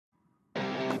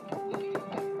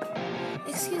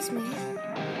Excuse me.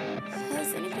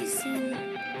 Has anybody seen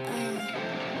White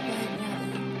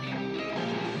Rabbit?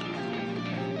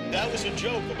 That was a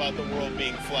joke about the world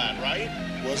being flat, right?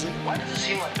 Was it? Why does it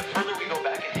seem like the further we go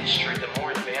back in history, the more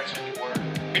advanced we were?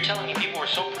 You're telling me people were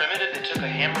so primitive they took a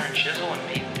hammer and chisel and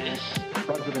made this?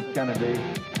 President Kennedy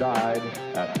died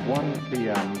at 1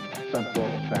 p.m. Central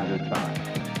Standard Time.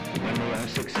 When we are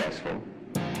successful,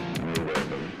 and we will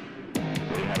be,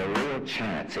 we have a real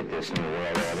chance at this new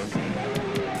world order.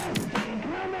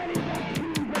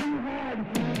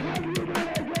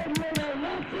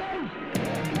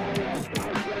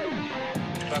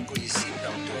 Buckle your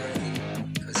seatbelt, Dorothy,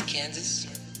 because Kansas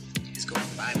is going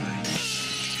bye-bye.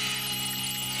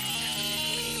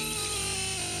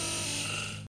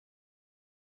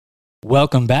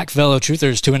 Welcome back, fellow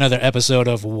truthers, to another episode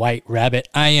of White Rabbit.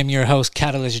 I am your host,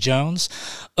 Catalyst Jones.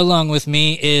 Along with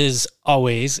me is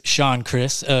always Sean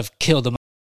Chris of Kill the.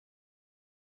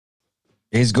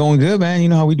 It's going good, man. You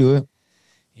know how we do it.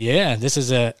 Yeah, this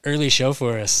is an early show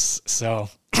for us, so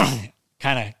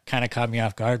kind of caught me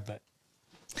off guard, but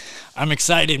I'm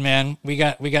excited, man. We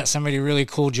got somebody really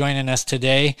cool joining us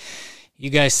today. You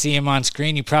guys see him on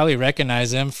screen. You probably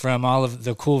recognize him from all of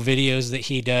the cool videos that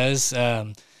he does.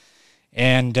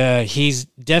 And he's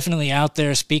definitely out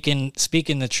there speaking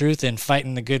the truth and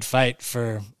fighting the good fight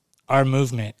for our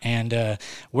movement. And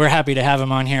we're happy to have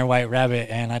him on here, White Rabbit.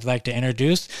 And I'd like to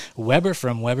introduce Weber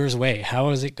from Weberz Way. How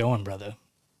is it going, brother?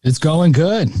 It's going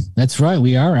good. That's right.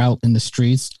 We are out in the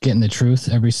streets getting the truth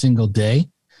every single day.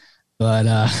 But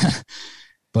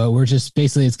but we're just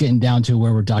basically, it's getting down to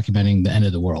where we're documenting the end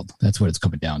of the world. That's what it's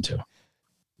coming down to.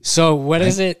 So what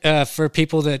is it for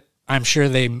people that I'm sure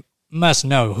they must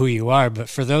know who you are, but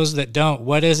for those that don't,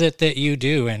 what is it that you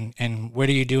do and what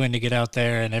are you doing to get out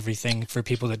there and everything for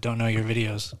people that don't know your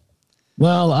videos?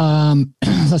 Well,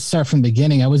 let's start from the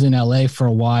beginning. I was in LA for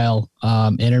a while,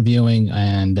 interviewing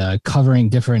and covering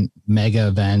different mega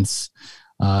events,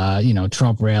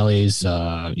 Trump rallies,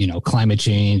 climate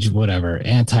change, whatever,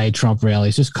 anti-Trump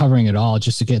rallies, just covering it all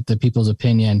just to get the people's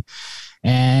opinion.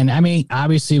 And I mean,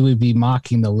 obviously we'd be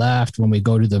mocking the left when we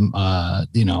go to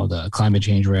the climate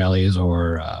change rallies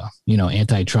or,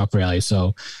 anti-Trump rallies.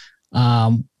 So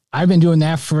I've been doing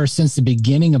that since the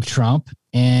beginning of Trump.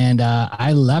 And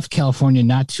I left California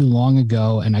not too long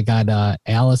ago, and I got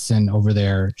Allison over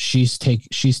there. She's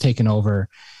taken over,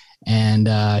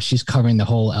 and she's covering the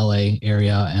whole LA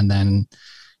area. And then,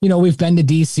 we've been to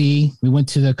DC. We went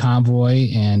to the convoy,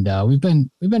 and we've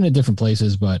been to different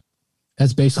places, but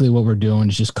that's basically what we're doing,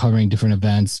 is just covering different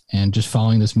events and just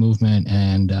following this movement.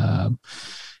 And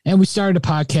we started a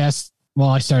podcast. Well,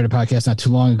 I started a podcast not too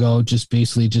long ago, just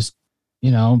basically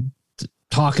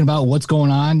talking about what's going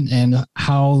on and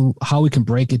how we can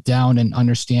break it down and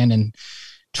understand and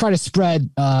try to spread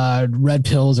red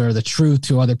pills or the truth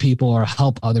to other people, or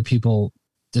help other people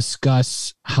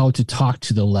discuss how to talk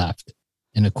to the left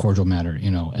in a cordial manner,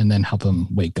 and then help them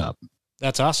wake up.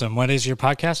 That's awesome. What is your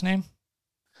podcast name?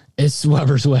 It's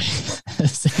Weberz Way.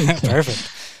 Perfect.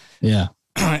 Yeah.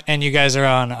 And you guys are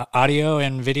on audio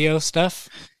and video stuff?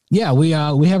 Yeah, we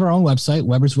have our own website,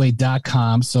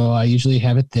 weberzway.com. So I usually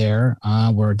have it there.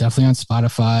 We're definitely on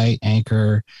Spotify,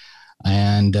 Anchor,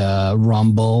 and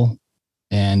Rumble.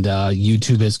 And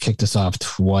YouTube has kicked us off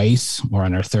twice. We're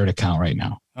on our third account right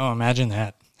now. Oh, imagine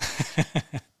that.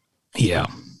 Yeah.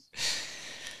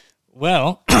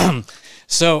 Well,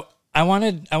 so I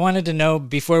wanted to know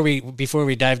before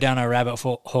we dive down our rabbit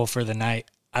hole for the night,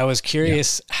 I was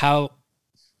curious how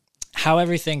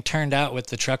everything turned out with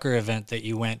the trucker event that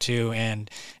you went to, and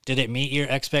did it meet your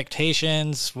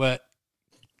expectations? What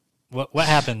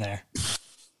happened there?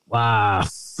 Wow.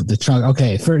 The truck.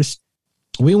 Okay. First,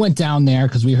 we went down there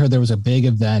because we heard there was a big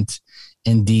event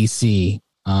in DC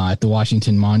at the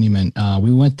Washington Monument.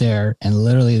 We went there, and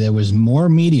literally there was more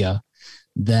media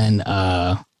than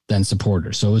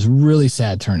supporters. So it was really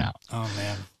sad turnout. Oh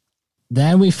man.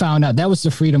 Then we found out that was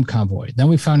the Freedom Convoy. Then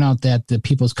we found out that the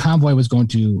People's Convoy was going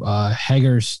to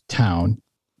Hagerstown,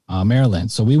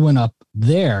 Maryland. So we went up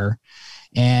there,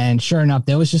 and sure enough,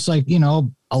 there was just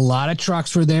a lot of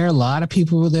trucks were there. A lot of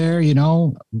people were there,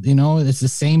 it's the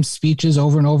same speeches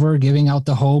over and over, giving out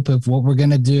the hope of what we're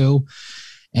going to do.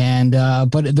 And,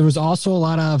 but there was also a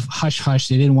lot of hush hush.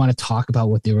 They didn't want to talk about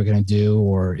what they were going to do,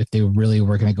 or if they really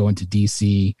were going to go into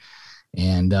DC.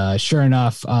 And, sure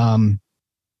enough,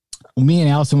 me and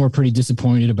Allison were pretty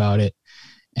disappointed about it,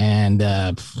 and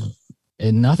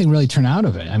nothing really turned out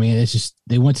of it. I mean, it's just,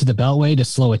 they went to the Beltway to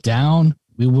slow it down.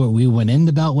 We went in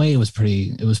the Beltway. It was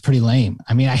pretty lame.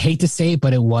 I mean, I hate to say it,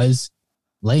 but it was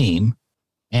lame.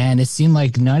 And it seemed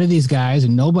like none of these guys,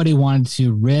 and nobody wanted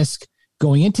to risk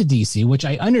going into DC, which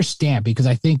I understand because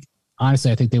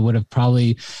honestly, I think they would have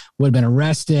been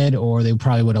arrested, or they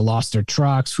probably would have lost their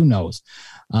trucks. Who knows?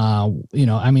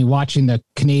 Watching the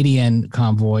Canadian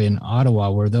convoy in Ottawa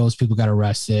where those people got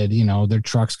arrested, their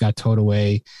trucks got towed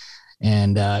away,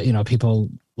 and,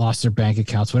 people lost their bank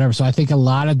accounts, whatever. So I think a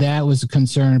lot of that was a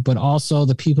concern, but also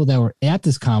the people that were at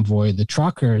this convoy, the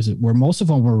truckers, where most of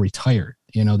them were retired.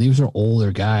 These were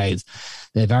older guys.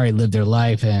 They've already lived their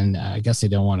life, and I guess they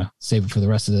don't want to save it for the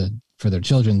rest of for their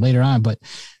children later on, but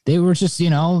they were just,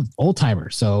 old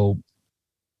timers. So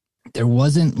there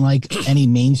wasn't like any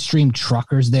mainstream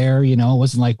truckers there, it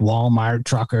wasn't like Walmart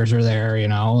truckers are there,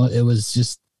 it was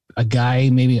just a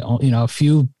guy, maybe, a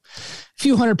few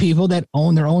hundred people that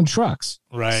own their own trucks.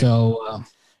 Right. So,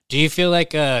 do you feel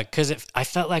like, cause I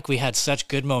felt like we had such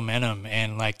good momentum,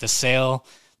 and like the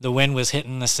wind was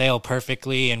hitting the sail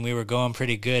perfectly, and we were going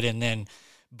pretty good. And then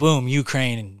boom,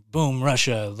 Ukraine, and boom,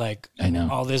 Russia, like I know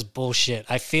all this bullshit.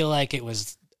 I feel like it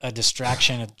was a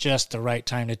distraction at just the right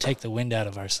time to take the wind out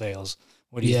of our sails.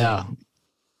 What do you think?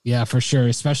 Yeah, for sure.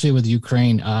 Especially with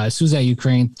Ukraine. As soon as that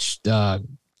Ukraine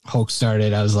hoax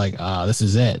started, I was like, this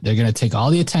is it. They're going to take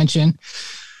all the attention,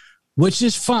 which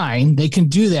is fine. They can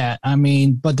do that. I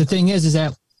mean, but the thing is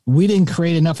that we didn't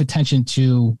create enough attention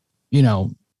to,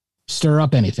 stir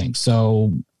up anything.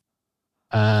 So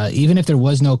even if there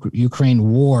was no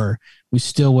Ukraine war, we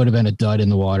still would have been a dud in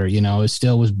the water. It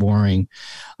still was boring.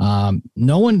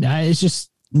 No one had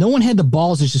the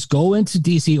balls to just go into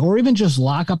DC or even just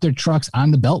lock up their trucks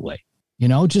on the Beltway.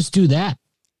 Just do that.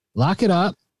 Lock it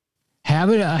up. Have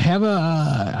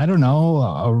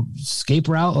a escape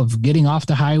route of getting off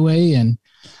the highway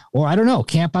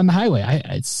camp on the highway.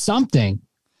 It's something.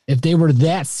 If they were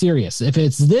that serious, if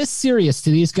it's this serious to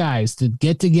these guys to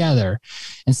get together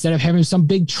instead of having some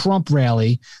big Trump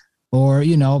rally or,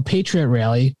 Patriot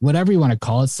rally, whatever you want to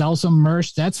call it, sell some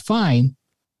merch, that's fine.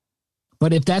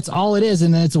 But if that's all it is,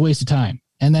 and then it's a waste of time.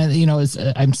 And then,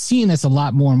 I'm seeing this a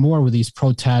lot more and more with these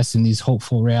protests and these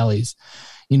hopeful rallies.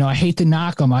 I hate to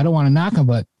knock them. I don't want to knock them,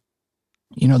 but,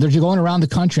 they're going around the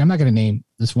country. I'm not going to name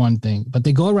this one thing, but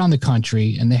they go around the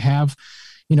country and they have,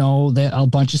 a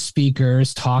bunch of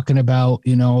speakers talking about,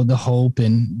 the hope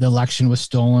and the election was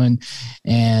stolen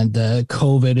and the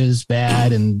COVID is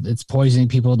bad and it's poisoning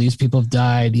people. These people have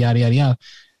died, yada, yada, yada.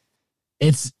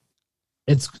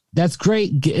 That's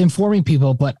great informing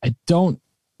people, but I don't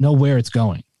know where it's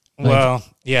going. Well,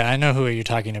 yeah, I know who you're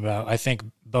talking about. I think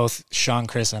both Sean,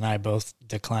 Chris, and I both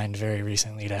declined very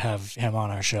recently to have him on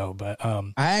our show. But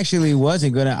I actually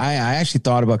wasn't gonna. I actually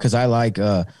thought about because I like.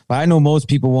 But I know most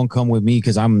people won't come with me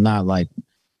because I'm not like.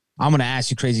 I'm gonna ask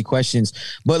you crazy questions,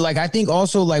 but like I think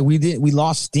also like we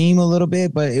lost steam a little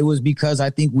bit, but it was because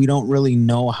I think we don't really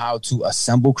know how to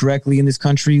assemble correctly in this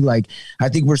country. Like I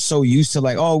think we're so used to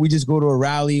like, oh, we just go to a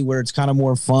rally where it's kind of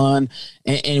more fun,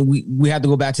 and we have to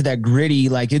go back to that gritty.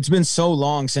 Like it's been so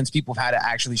long since people have had to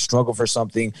actually struggle for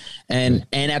something, and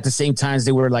at the same time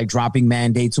they were like dropping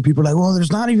mandates, so people are like, well,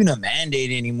 there's not even a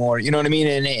mandate anymore. You know what I mean?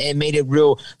 And it made it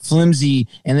real flimsy,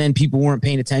 and then people weren't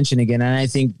paying attention again. And I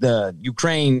think the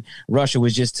Russia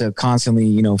was just to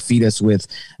constantly, feed us with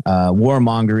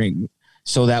warmongering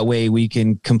so that way we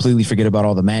can completely forget about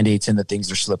all the mandates and the things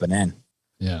they're slipping in.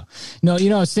 Yeah. No,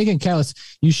 I was thinking, Callis,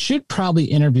 you should probably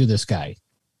interview this guy.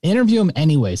 Interview him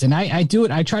anyways. And I do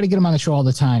it. I try to get him on the show all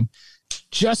the time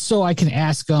just so I can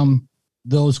ask him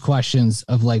those questions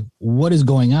of like, what is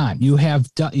going on? You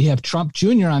have Trump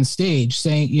Jr. on stage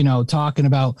saying, talking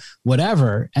about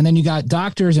whatever. And then you got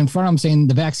doctors in front of him saying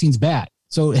the vaccine's bad.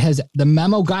 So has the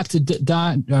memo got to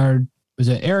Don, or was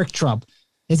it Eric Trump?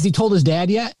 Has he told his dad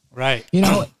yet? Right.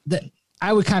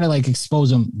 I would kind of like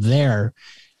expose him there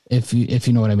if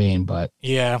you know what I mean. But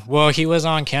yeah, well, he was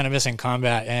on Cannabis in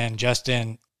Combat and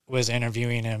Justin was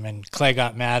interviewing him and Clay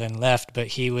got mad and left, but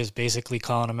he was basically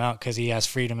calling him out because he has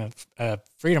freedom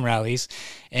rallies,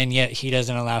 and yet he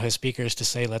doesn't allow his speakers to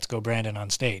say, let's go Brandon on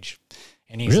stage.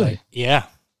 And he's really? Like, yeah.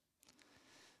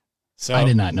 So I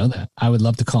did not know that. I would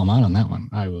love to call him out on that one.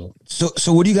 I will.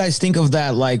 So what do you guys think of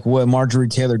that? Like what Marjorie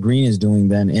Taylor Greene is doing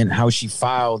then, and how she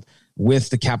filed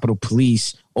with the Capitol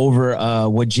Police over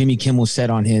what Jimmy Kimmel said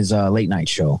on his late night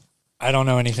show? I don't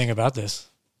know anything about this.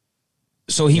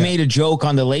 So he made a joke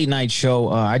on the late night show.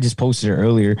 I just posted it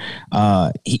earlier.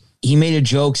 He made a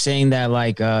joke saying that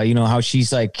like, how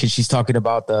she's like, cause she's talking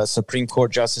about the Supreme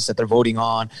Court justice that they're voting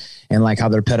on and like how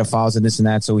they're pedophiles and this and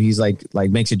that. So he's like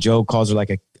makes a joke, calls her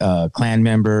like a Klan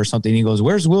member or something. He goes,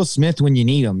 where's Will Smith when you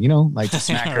need him? Like to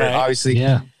smack her, right. Obviously.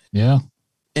 Yeah.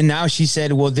 And now she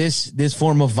said, well, this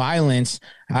form of violence,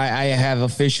 I have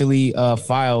officially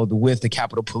filed with the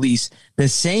Capitol Police. The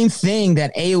same thing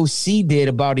that AOC did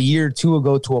about a year or two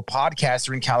ago to a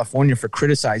podcaster in California for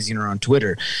criticizing her on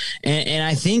Twitter. And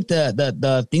I think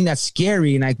the thing that's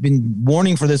scary, and I've been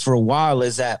warning for this for a while,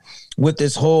 is that with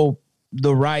this whole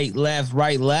the right,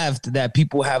 left, that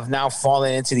people have now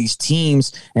fallen into these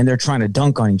teams and they're trying to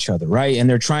dunk on each other, right? And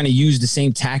they're trying to use the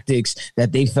same tactics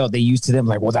that they felt they used to them.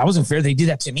 Like, well, that wasn't fair. They did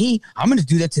that to me. I'm going to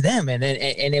do that to them. And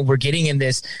then we're getting in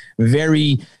this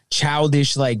very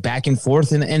childish, like, back and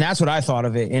forth. And that's what I thought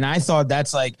of it. And I thought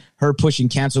that's like her pushing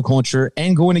cancel culture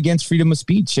and going against freedom of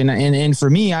speech. And for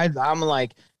me, I'm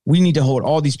like, we need to hold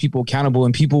all these people accountable.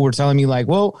 And people were telling me like,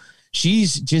 well,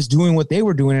 she's just doing what they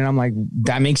were doing. And I'm like,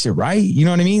 that makes it right. You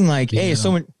know what I mean? Like, hey, if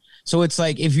someone, so it's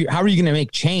like, how are you going to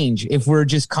make change if we're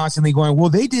just constantly going, well,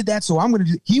 they did that, so I'm going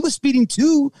to do, he was speeding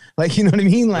too. Like, you know what I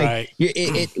mean? Like,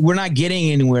 right. We're not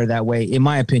getting anywhere that way, in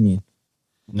my opinion.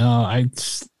 No, I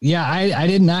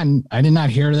did not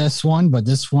hear this one, but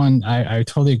this one, I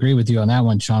totally agree with you on that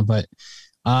one, Sean. But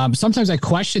sometimes I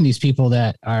question these people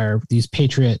that are these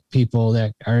patriot people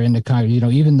that are in the Congress, you know,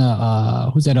 even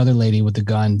the, who's that other lady with the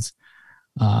guns?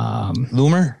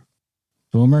 Boomer,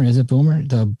 is it Boomer?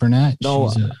 The Burnett?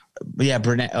 No, yeah,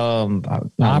 Burnett.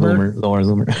 Robert? Laura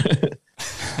Loomer.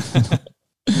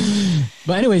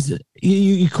 But anyways,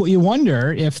 you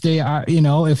wonder if they are, you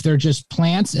know, if they're just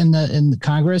plants in the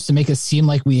Congress to make it seem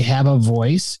like we have a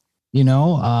voice, you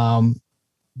know.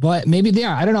 But maybe they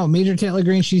are. I don't know. Major Taylor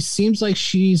Greene, she seems like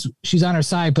she's on her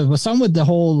side, but with some with the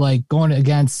whole like going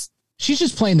against, she's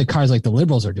just playing the cards like the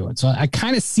liberals are doing. So I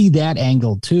kind of see that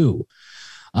angle too.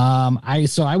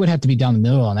 So I would have to be down the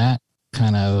middle on that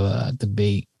kind of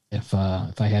debate if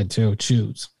I had to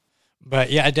choose.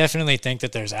 But yeah, I definitely think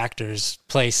that there's actors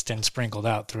placed and sprinkled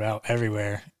out throughout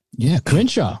everywhere. Yeah,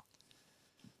 Crenshaw.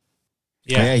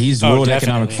 Yeah, he's World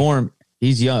Economic Forum.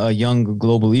 He's a young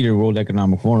global leader, World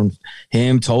Economic Forum.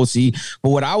 Him, Tulsi. But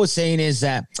what I was saying is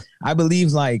that I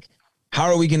believe, like, how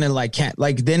are we going to, like,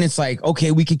 then it's like,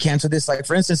 okay, we could cancel this. Like,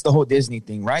 for instance, the whole Disney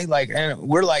thing, right? Like, and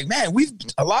we're like, man,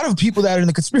 a lot of people that are in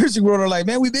the conspiracy world are like,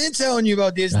 man, we've been telling you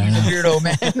about Disney. He's a weirdo,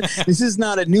 man. This is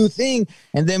not a new thing.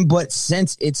 And then, but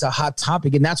since it's a hot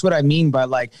topic, and that's what I mean by,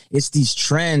 like, it's these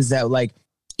trends that, like,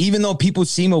 even though people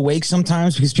seem awake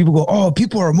sometimes because people go, oh,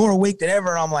 people are more awake than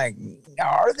ever. I'm like,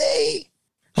 are they?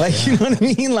 Like, you know what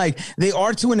I mean? Like, they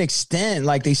are to an extent.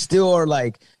 Like, they still are,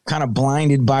 like, kind of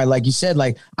blinded by, like you said,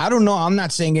 like, I don't know. I'm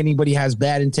not saying anybody has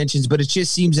bad intentions, but it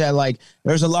just seems that, like,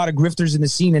 there's a lot of grifters in the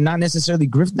scene, and not necessarily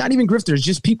not even grifters,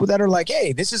 just people that are like,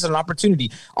 hey, this is an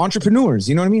opportunity. Entrepreneurs,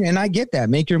 you know what I mean? And I get that.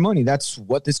 Make your money. That's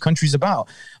what this country's about.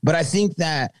 But I think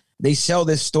that they sell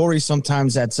this story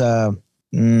sometimes that's a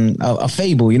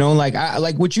fable, you know,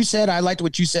 like what you said. I liked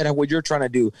what you said and what you're trying to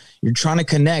do. You're trying to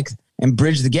connect and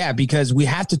bridge the gap, because we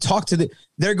have to talk to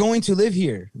they're going to live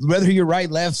here, whether you're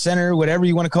right, left, center, whatever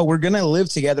you want to call, we're going to live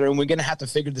together, and we're going to have to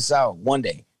figure this out one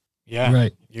day. Yeah,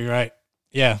 right. You're right.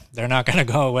 Yeah. They're not going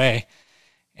to go away.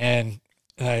 And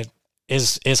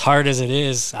as hard as it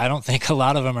is, I don't think a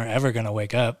lot of them are ever going to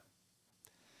wake up.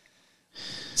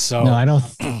 So no, I don't,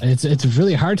 it's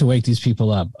really hard to wake these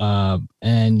people up.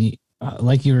 And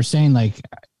like you were saying, like,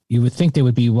 you would think they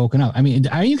would be woken up. I mean,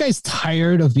 are you guys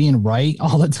tired of being right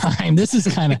all the time? This is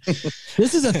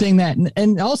a thing that,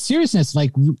 in all seriousness,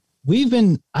 like, we've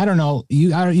been, I don't know, you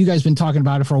guys been talking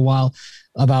about it for a while,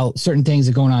 about certain things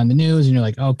that are going on in the news, and you're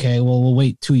like, okay, well, we'll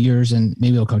wait 2 years and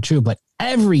maybe it'll come true. But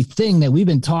everything that we've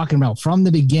been talking about from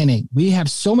the beginning, we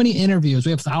have so many interviews.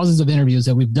 We have thousands of interviews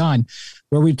that we've done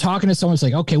where we're talking to someone. It's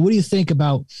like, okay, what do you think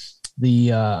about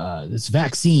this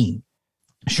vaccine?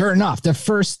 Sure enough, the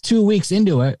first 2 weeks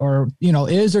into it, or, you know,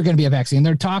 is there going to be a vaccine?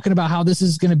 They're talking about how this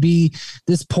is going to be,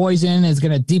 this poison is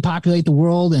going to depopulate the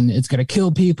world and it's going to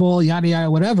kill people, yada,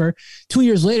 yada, whatever. 2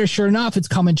 years later, sure enough, it's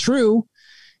coming true.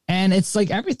 And it's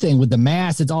like everything with the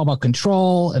mask, it's all about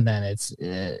control. And then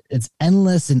it's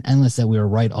endless and endless that we were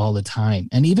right all the time.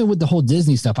 And even with the whole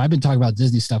Disney stuff, I've been talking about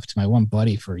Disney stuff to my one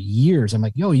buddy for years. I'm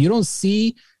like, yo, you don't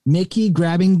see Mickey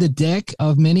grabbing the dick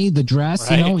of Minnie, the dress,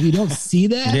 right? You know, you don't see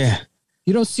that. Yeah.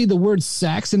 You don't see the word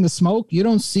sex in the smoke. You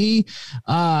don't see,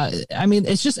 I mean,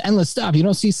 it's just endless stuff. You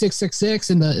don't see 666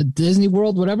 in the Disney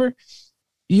World, whatever.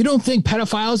 You don't think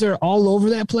pedophiles are all over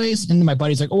that place? And my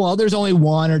buddy's like, oh, well, there's only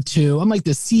one or two. I'm like,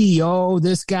 the CEO,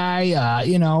 this guy,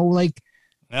 you know, like,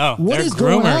 no, what they're is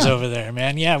going groomers on over there,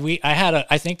 man. Yeah,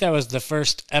 I think that was the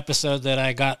first episode that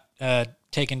I got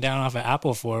taken down off of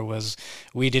Apple for, was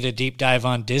we did a deep dive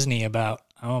on Disney about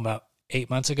 8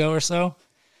 months ago or so.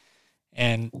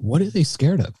 And what are they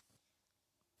scared of?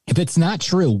 If it's not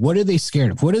true, what are they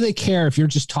scared of? What do they care if you're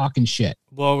just talking shit?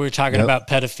 Well, we're talking about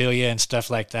pedophilia and stuff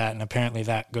like that, and apparently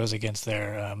that goes against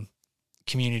their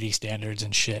community standards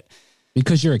and shit.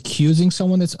 Because you're accusing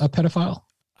someone that's a pedophile?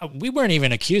 We weren't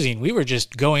even accusing. We were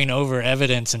just going over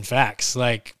evidence and facts,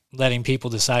 like letting people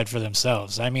decide for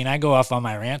themselves. I mean, I go off on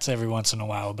my rants every once in a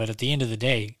while, but at the end of the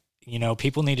day, you know,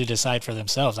 people need to decide for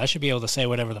themselves. I should be able to say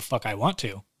whatever the fuck I want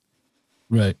to.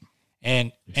 Right.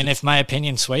 And if my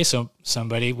opinion sways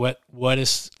somebody, what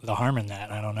is the harm in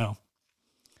that? I don't know.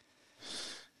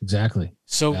 Exactly.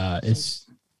 So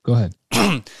go ahead.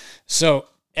 So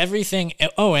everything.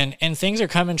 Oh, and things are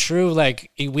coming true. Like,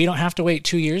 we don't have to wait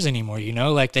 2 years anymore. You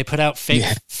know, like they put out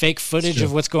fake footage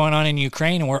of what's going on in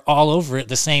Ukraine, and we're all over it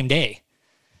the same day.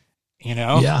 You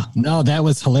know? Yeah. No, that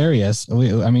was hilarious.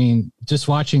 I mean, just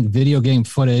watching video game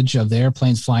footage of the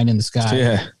airplanes flying in the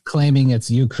sky, claiming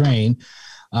it's Ukraine.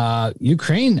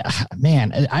 Ukraine,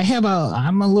 man,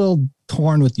 I'm a little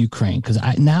torn with Ukraine because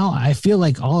I feel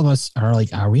like all of us are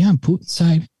like, are we on Putin's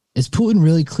side? Is Putin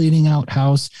really cleaning out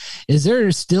house? Is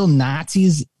there still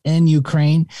Nazis in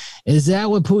Ukraine? Is that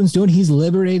what Putin's doing? He's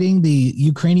liberating the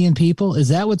Ukrainian people. Is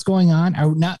that what's going on?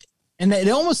 Are not? And it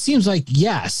almost seems like,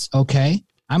 yes. Okay.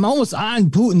 I'm almost on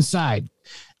Putin's side.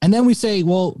 And then we say,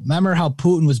 well, remember how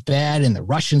Putin was bad and the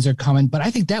Russians are coming. But I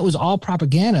think that was all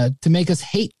propaganda to make us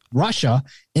hate Russia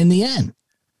in the end.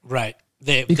 Right.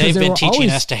 They've been teaching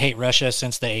us to hate Russia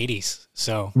since the 80s.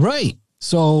 So right.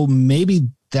 So maybe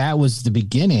that was the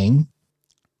beginning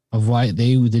of why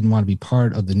they didn't want to be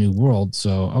part of the new world.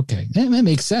 So, okay. That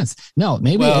makes sense. No,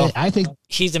 maybe I think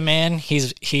he's a man.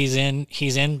 He's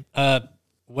in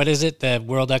what is it? The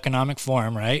World Economic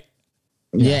Forum, right?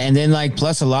 Yeah. And then like,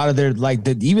 plus a lot of their, like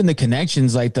even the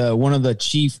connections, like one of the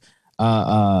chief,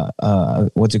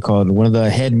 what's it called? One of the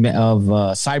head of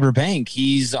Cyberbank.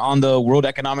 He's on the World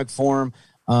Economic Forum.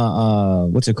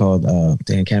 What's it called? I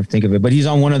can't think of it, but he's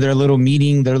on one of their little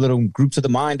groups of the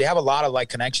mind. They have a lot of like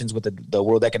connections with the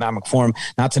World Economic Forum,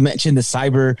 not to mention the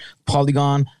Cyber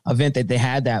Polygon event that they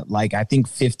had that like, I think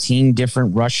 15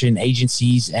 different Russian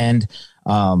agencies and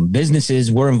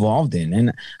businesses were involved in.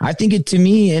 And I think it to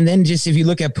me, and then just if you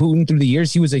look at Putin through the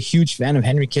years, he was a huge fan of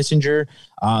Henry Kissinger.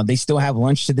 They still have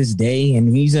lunch to this day,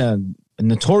 and he's a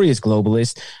notorious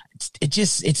globalist.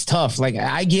 It's tough. Like,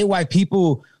 I get why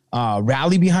people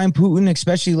rally behind Putin,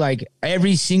 especially like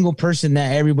every single person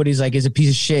that everybody's like is a piece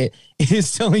of shit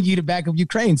is telling you to back up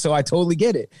Ukraine. So I totally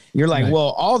get it. You're like, right.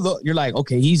 Well, you're like,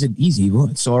 okay, he's evil.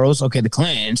 Soros, okay, the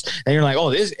Clintons, and you're like,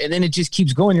 oh, this, and then it just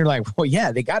keeps going. You're like, well,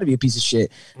 yeah, they got to be a piece of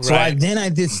shit. Right. So I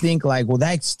just think like, well,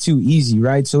 that's too easy,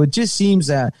 right? So it just seems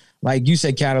that, like you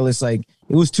said, Catalyst, like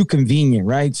it was too convenient,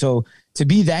 right? So to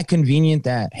be that convenient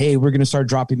that, hey, we're gonna start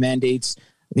dropping mandates,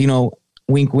 you know,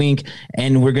 wink, wink,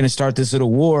 and we're going to start this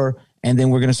little war, and then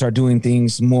we're going to start doing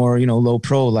things more, you know, low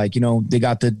pro, like, you know, they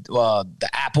got the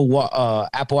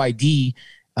Apple ID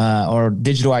or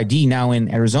digital ID now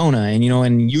in Arizona, and, you know,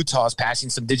 and Utah is passing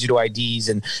some digital IDs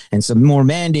and some more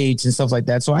mandates and stuff like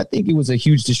that. So I think it was a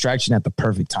huge distraction at the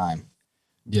perfect time.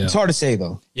 Yeah. It's hard to say,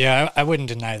 though. Yeah, I wouldn't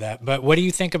deny that. But what do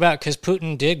you think about, because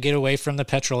Putin did get away from the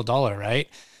petrodollar, right?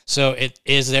 So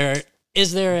is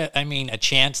there, I mean, a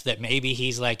chance that maybe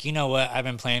he's like, you know what, I've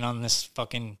been playing on this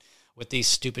fucking with these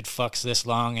stupid fucks this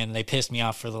long, and they pissed me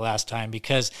off for the last time,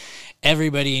 because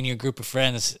everybody in your group of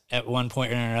friends at one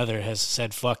point or another has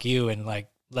said fuck you and like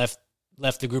left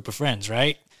the group of friends,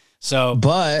 right? So,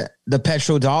 but the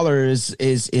petrodollar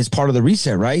is part of the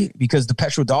reset, right? Because the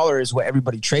petrodollar is what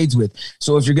everybody trades with.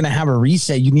 So if you're going to have a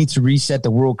reset, you need to reset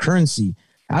the world currency.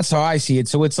 That's how I see it.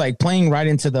 So it's like playing right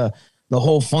into the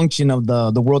whole function of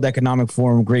the World Economic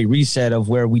Forum Great Reset, of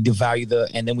where we devalue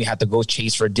and then we have to go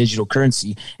chase for a digital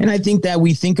currency. And I think that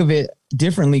we think of it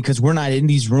differently because we're not in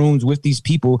these rooms with these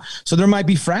people. So there might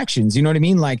be fractions, you know what I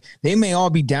mean? Like they may all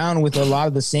be down with a lot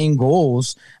of the same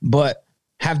goals, but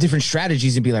have different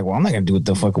strategies and be like, well, I'm not going to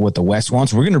do what the West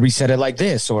wants. We're going to reset it like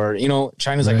this. Or, you know,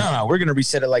 China's like, no, we're going to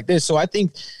reset it like this. So I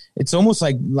think it's almost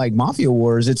like mafia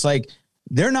wars. It's like,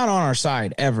 they're not on our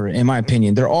side ever, in my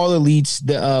opinion. They're all elites.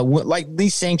 Like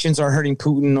these sanctions are hurting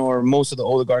Putin or most of the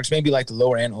oligarchs, maybe like the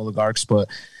lower end oligarchs, but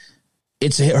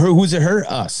who's it hurt?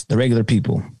 Us, the regular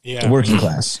people, the working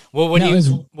class. Well,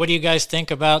 what do you guys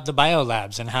think about the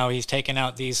biolabs and how he's taken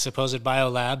out these supposed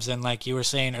biolabs? And like you were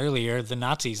saying earlier, the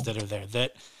Nazis that are there,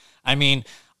 that, I mean,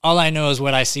 all I know is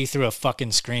what I see through a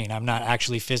fucking screen. I'm not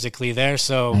actually physically there,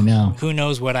 so who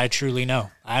knows what I truly know?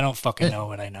 I don't fucking know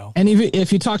what I know. And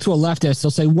if you talk to a leftist,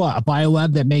 they'll say, what, a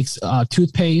biolab that makes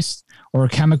toothpaste or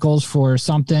chemicals for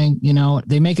something, you know,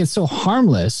 they make it so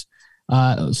harmless.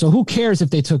 So who cares if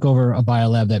they took over a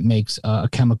biolab that makes a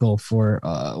chemical for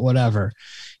whatever,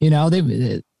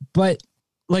 but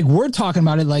like we're talking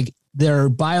about it, like there are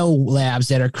biolabs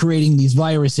that are creating these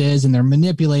viruses and they're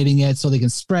manipulating it so they can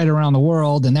spread around the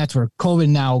world. And that's where COVID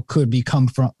now could have come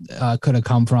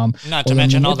from. Not to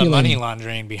mention all the money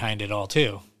laundering behind it all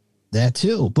too. That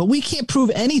too. But we can't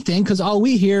prove anything because all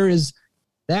we hear is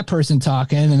that person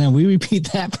talking and then we repeat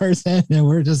that person and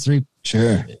we're just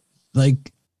sure.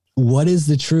 Like, what is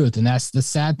the truth? And that's the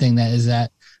sad thing that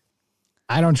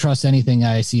I don't trust anything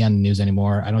I see on the news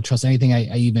anymore. I don't trust anything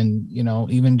I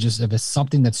even just if it's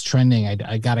something that's trending,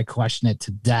 I got to question it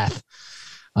to death.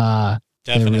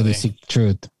 Definitely. To really seek the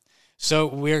truth. So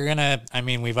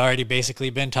we've already basically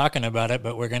been talking about it,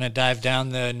 but we're going to dive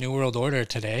down the New World Order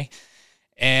today.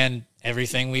 And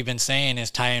everything we've been saying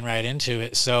is tying right into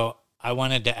it. So I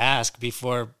wanted to ask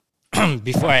before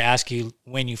I ask you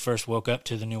when you first woke up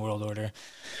to the New World Order,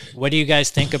 what do you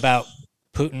guys think about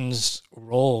Putin's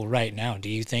role right now? Do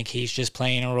you think he's just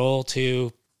playing a role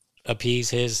to appease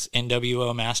his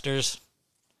NWO masters?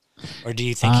 Or do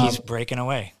you think he's breaking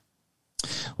away?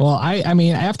 Well, I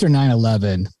mean, after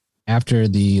 9/11, after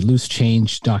the Loose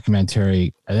Change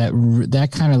documentary, that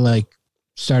kind of like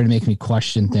started making me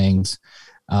question things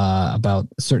about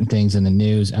certain things in the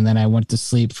news. And then I went to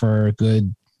sleep for a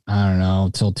good, I don't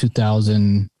know, till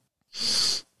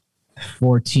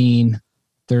 2014,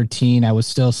 13. I was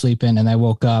still sleeping and I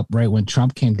woke up right when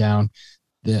Trump came down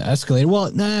the escalator.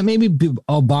 Well, maybe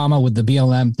Obama with the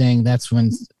BLM thing. That's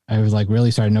when I was like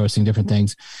really started noticing different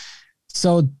things.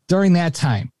 So during that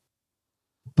time,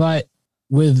 but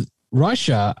with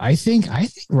Russia, I think I'm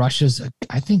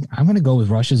going to go with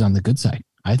Russia's on the good side.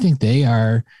 I think they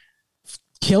are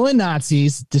killing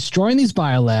Nazis, destroying these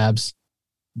biolabs.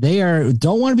 They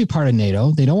don't want to be part of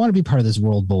NATO. They don't want to be part of this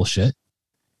world bullshit.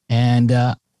 And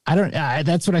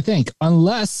that's what I think.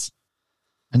 Unless,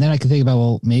 and then I can think about,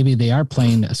 well, maybe they are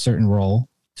playing a certain role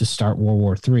to start World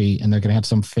War III, and they're going to have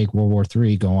some fake World War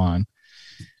III go on.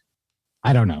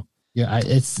 I don't know. Yeah,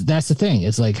 that's the thing.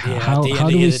 It's like, how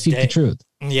do we seek the truth?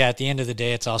 Yeah, at the end of the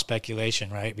day, it's all speculation,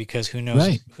 right? Because who knows?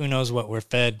 Right. Who knows what we're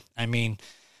fed? I mean,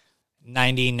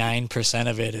 99%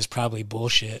 of it is probably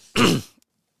bullshit.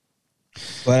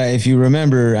 But if you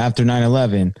remember, after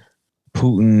 9/11,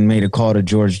 Putin made a call to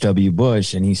George W.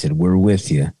 Bush, and he said, "We're with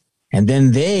you." And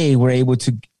then they were able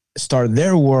to start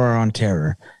their war on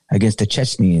terror against the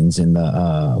Chechens and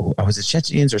was it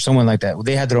Chechens or someone like that?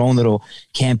 They had their own little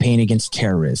campaign against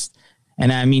terrorists.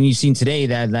 And I mean, you've seen today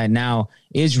that now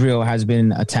Israel has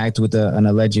been attacked with an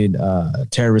alleged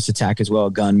terrorist attack as well,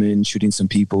 a gunman shooting some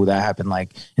people. That happened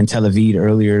like in Tel Aviv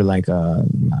earlier, late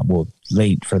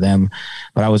for them.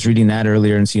 But I was reading that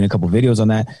earlier and seeing a couple videos on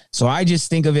that. So I just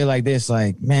think of it like this,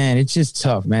 like, man, it's just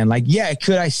tough, man. Like, yeah,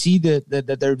 could I see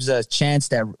that there's a chance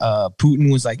that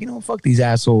Putin was like, fuck these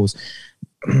assholes.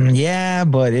 Yeah,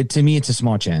 but to me, it's a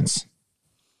small chance.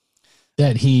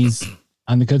 That he's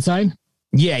on the good side?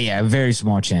 Yeah, a very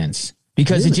small chance.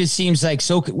 Because It just seems like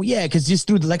because just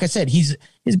through, like I said, his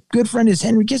good friend is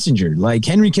Henry Kissinger. Like,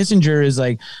 Henry Kissinger is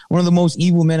like one of the most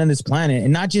evil men on this planet.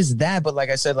 And not just that, but like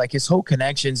I said, like his whole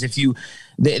connections,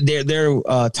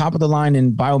 they're top of the line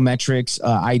in biometrics,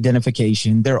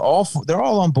 identification. They're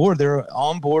all on board. They're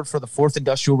on board for the fourth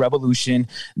industrial revolution.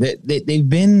 They've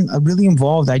been really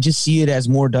involved. I just see it as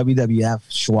more WWF,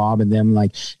 Schwab and them,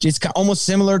 like just almost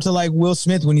similar to like Will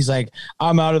Smith when he's like,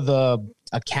 I'm out of the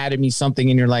Academy something,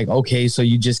 and you're like, okay, so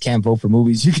you just can't vote for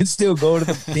movies. You can still go to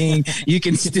the thing. You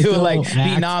can still like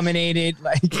be nominated.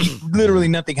 Like literally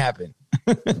nothing happened.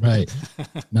 Right.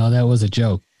 No, that was a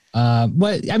joke.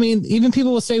 But I mean, even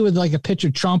people will say with like a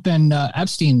picture, Trump and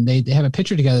Epstein, they have a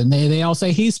picture together, and they all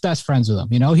say he's best friends with him.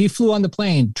 He flew on the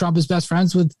plane. Trump is best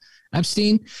friends with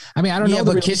Epstein. I mean, I don't know.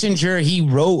 But Kissinger, he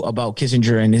wrote about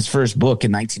Kissinger in his first book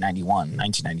in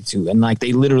 1992. And like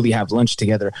they literally have lunch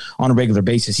together on a regular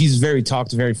basis. He's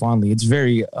talked very fondly. It's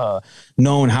very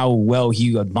known how well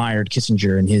he admired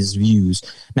Kissinger and his views.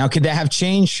 Now, could that have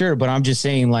changed? Sure. But I'm just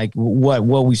saying like what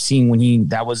we've seen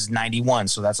that was 91.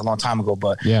 So that's a long time ago.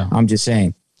 But yeah, I'm just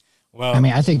saying. Well, I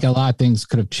mean, I think a lot of things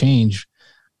could have changed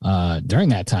during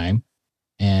that time.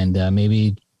 And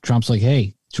maybe Trump's like,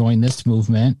 hey, join this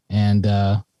movement, and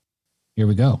here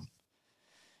we go.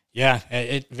 Yeah,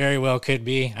 it very well could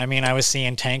be. I mean, I was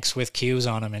seeing tanks with Qs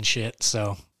on them and shit,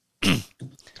 so.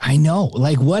 I know.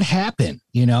 Like, what happened?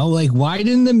 Like, why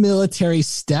didn't the military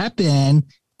step in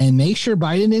and make sure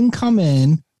Biden didn't come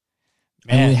in?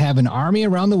 And we have an army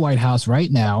around the White House right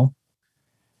now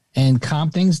and calm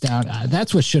things down.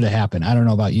 That's what should have happened. I don't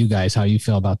know about you guys, how you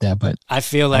feel about that, but I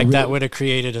feel like that would have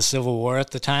created a civil war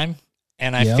at the time.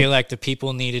 And I feel like the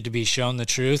people needed to be shown the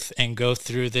truth and go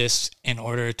through this in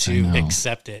order to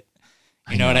accept it.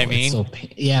 You know what I mean?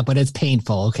 But it's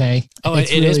painful, okay? Oh, it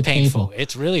really is painful.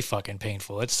 It's really fucking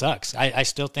painful. It sucks. I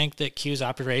still think that Q's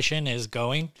operation is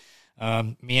going.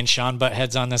 Me and Sean butt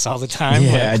heads on this all the time.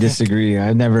 Yeah, I disagree.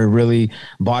 I never really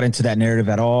bought into that narrative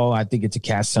at all. I think it's a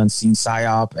cast unseen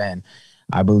psyop, and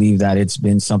I believe that it's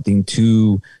been something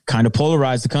to kind of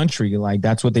polarize the country. Like,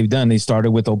 that's what they've done. They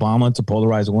started with Obama to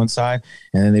polarize one side,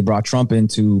 and then they brought Trump in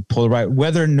to polarize,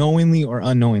 whether knowingly or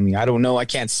unknowingly. I don't know. I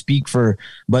can't speak for,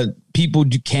 but people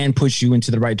can push you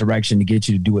into the right direction to get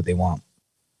you to do what they want.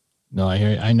 No, I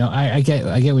hear. I know. I get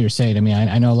what you're saying. I mean,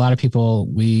 I know a lot of people.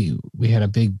 We had a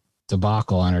big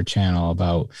debacle on our channel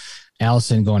about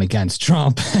Allison going against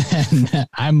Trump, and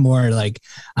I'm more like,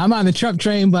 I'm on the Trump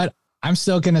train, but I'm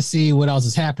still going to see what else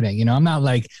is happening. You know, I'm not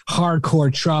like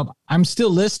hardcore Trump. I'm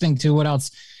still listening to what else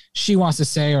she wants to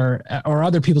say, or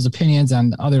other people's opinions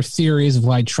on other theories of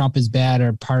why Trump is bad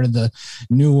or part of the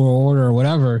New World Order or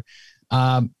whatever.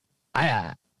 I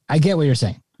get what you're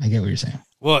saying.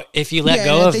 Well, if you let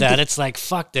go of that, it's like,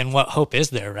 fuck, then what hope is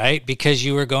there, right? Because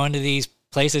you were going to these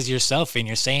places yourself and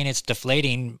you're saying it's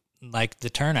deflating, like the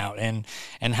turnout and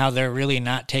how they're really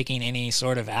not taking any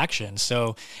sort of action.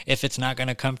 So if it's not going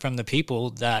to come from the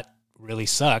people, that really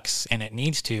sucks, and it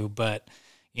needs to. But,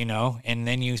 you know, and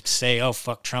then you say, oh,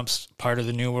 fuck, Trump's part of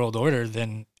the New World Order,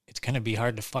 then it's going to be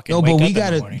hard to fucking wake up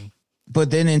in the morning. But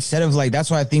then instead of like,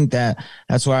 that's why I think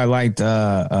that's why I liked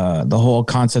the whole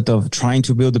concept of trying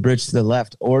to build a bridge to the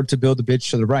left or to build a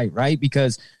bridge to the right?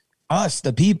 Because us,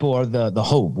 the people, are the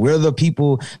hope. We're the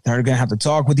people that are going to have to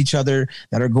talk with each other,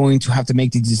 that are going to have to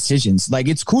make these decisions. Like,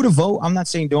 it's cool to vote. I'm not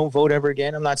saying don't vote ever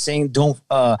again. I'm not saying don't,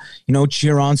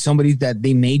 cheer on somebody that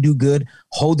they may do good.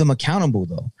 Hold them accountable,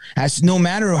 though. As no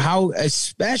matter how,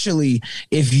 especially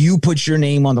if you put your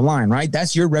name on the line, right?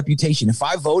 That's your reputation. If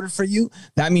I voted for you,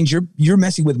 that means you're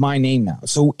messing with my name now.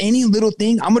 So any little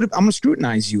thing, I'm gonna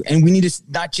scrutinize you, and we need to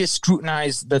not just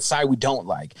scrutinize the side we don't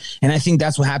like. And I think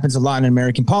that's what happens a lot in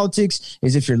American politics.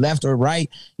 Is if you're left or right,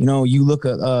 you look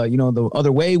at the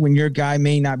other way when your guy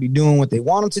may not be doing what they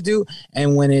want him to do,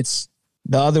 and when it's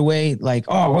the other way, like,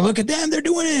 oh, well, look at them, they're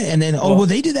doing it, and then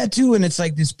they did that too, and it's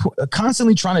like this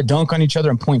constantly trying to dunk on each other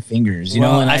and point fingers, you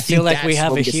know. And I feel like we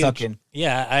have a huge,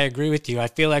 I agree with you. I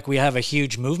feel like we have a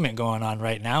huge movement going on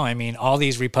right now. I mean, all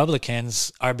these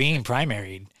Republicans are being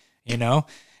primaried,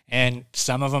 and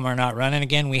some of them are not running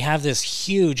again. We have this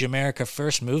huge America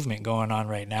First movement going on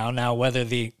right now. Now, whether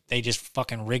they just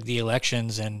fucking rig the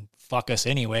elections and fuck us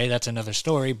anyway, that's another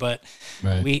story. But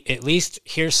we at least,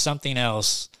 here's something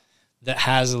else that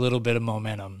has a little bit of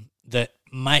momentum that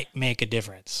might make a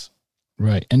difference.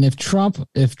 Right. And if Trump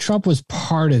was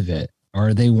part of it,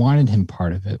 or they wanted him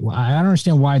part of it, I don't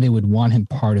understand why they would want him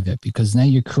part of it, because now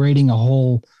you're creating a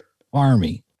whole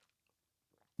army.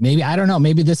 Maybe, I don't know,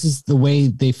 maybe this is the way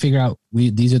they figure out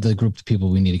these are the group of people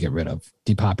we need to get rid of,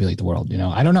 depopulate the world,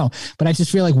 I don't know. But I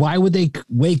just feel like, why would they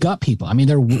wake up people? I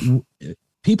mean,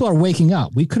 people are waking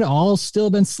up. We could have all still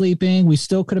been sleeping. We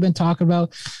still could have been talking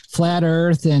about flat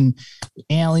earth and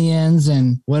aliens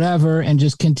and whatever, and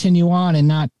just continue on and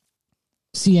not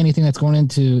see anything that's going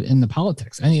in the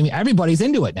politics. I mean, everybody's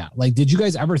into it now. Like, did you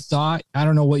guys ever thought, I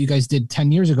don't know what you guys did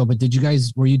 10 years ago, but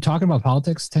were you talking about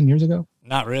politics 10 years ago?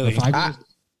 Not really.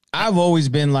 I've always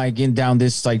been like down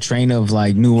this like train of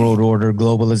like New World Order,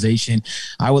 globalization.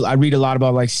 I read a lot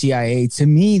about like CIA. To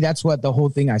me, that's what the whole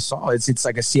thing I saw. It's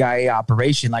like a CIA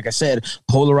operation. Like I said,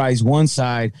 polarize one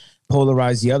side,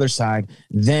 polarize the other side,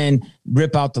 then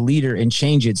rip out the leader and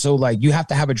change it. So like you have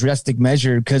to have a drastic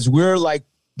measure, because we're like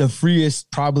the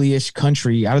freest probably-ish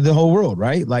country out of the whole world,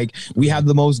 right? Like, we have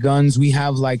the most guns. We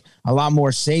have like a lot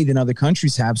more say than other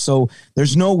countries have. So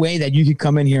there's no way that you could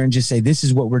come in here and just say, this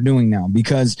is what we're doing now,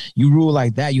 because you rule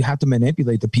like that. You have to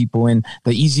manipulate the people. And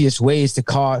the easiest way is to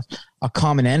cause a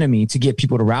common enemy to get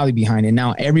people to rally behind it.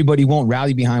 Now, everybody won't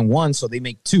rally behind one, so they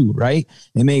make two, right?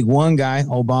 They make one guy,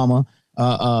 Obama,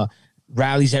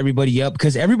 rallies everybody up,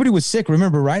 because everybody was sick.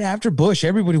 Remember, right after Bush,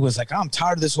 everybody was like, I'm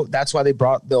tired of this. That's why they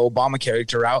brought the Obama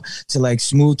character out to like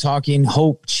smooth talking,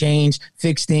 hope, change,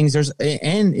 fix things.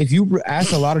 And if you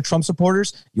ask a lot of Trump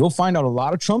supporters, you'll find out a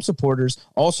lot of Trump supporters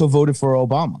also voted for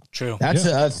Obama. True. That's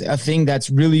a thing that's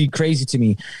really crazy to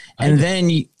me. And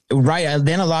then Right.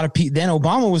 Then a lot of people, then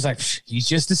Obama was like, he's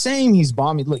just the same. He's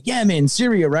bombing. Look, yeah, man,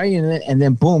 Syria, right? And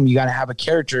then boom, you got to have a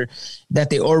character that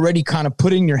they already kind of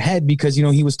put in your head because, you know,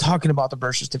 he was talking about the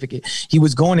birth certificate. He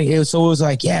was going to, so it was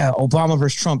like, yeah, Obama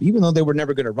versus Trump, even though they were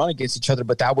never going to run against each other.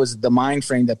 But that was the mind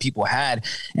frame that people had.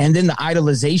 And then the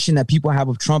idolization that people have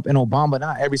of Trump and Obama,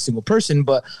 not every single person,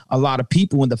 but a lot of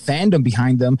people and the fandom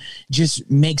behind them just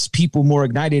makes people more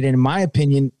ignited. And in my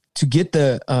opinion, to get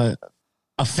the,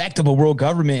 effect of a world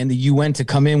government and the UN to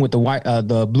come in with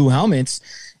the blue helmets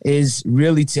is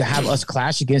really to have us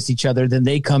clash against each other. Then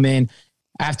they come in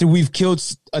after we've killed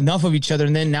enough of each other.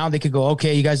 And then now they could go,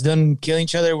 okay, you guys done killing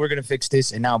each other. We're going to fix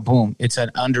this. And now boom, it's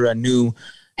under a new,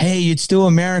 hey, it's still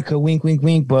America, wink, wink,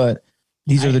 wink. But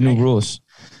these are the new rules.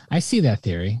 I see that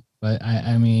theory, but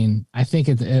I mean, I think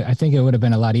it would have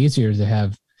been a lot easier to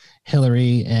have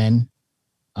Hillary and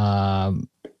I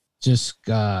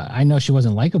know she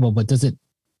wasn't likable, but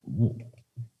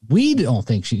we don't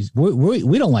think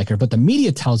we don't like her, but the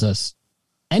media tells us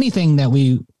anything that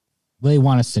they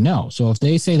want us to know. So if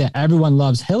they say that everyone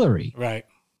loves Hillary, right,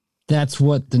 that's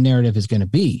what the narrative is going to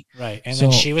be. Right. And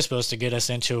then she was supposed to get us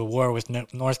into a war with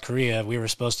North Korea. We were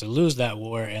supposed to lose that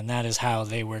war. And that is how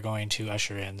they were going to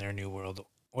usher in their new world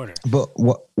order. But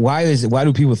why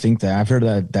do people think that? I've heard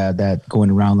that going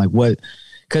around, like what,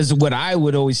 because what I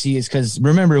would always see is because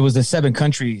remember, it was the 7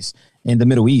 countries in the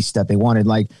Middle East that they wanted.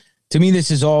 Like, to me,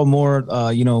 this is all more,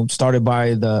 started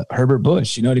by the Herbert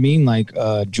Bush. You know what I mean? Like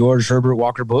George Herbert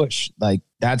Walker Bush. Like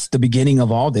that's the beginning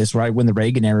of all this, right? When the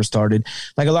Reagan era started.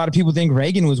 Like a lot of people think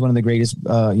Reagan was one of the greatest,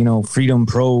 freedom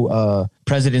pro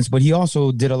presidents, but he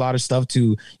also did a lot of stuff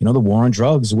to, the war on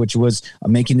drugs, which was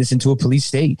making this into a police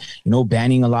state.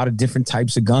 Banning a lot of different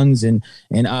types of guns and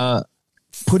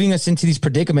putting us into these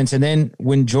predicaments. And then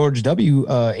when George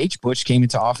W.H. Bush came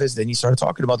into office, then he started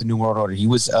talking about the New World Order. He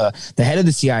was the head of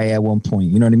the CIA at one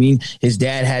point. You know what I mean? His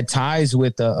dad had ties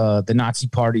with the Nazi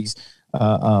parties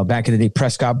back in the day,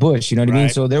 Prescott Bush. You know what I mean?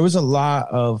 So there was a lot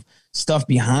of stuff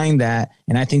behind that.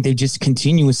 And I think they just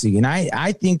continuously. And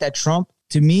I think that Trump,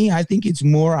 to me, I think it's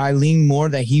more, I lean more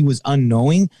that he was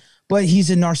unknowing. But he's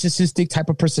a narcissistic type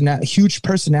of personality, huge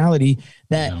personality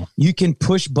that you can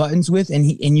push buttons with, and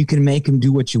you can make him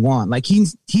do what you want. Like he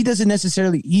doesn't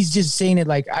necessarily. He's just saying it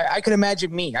like I could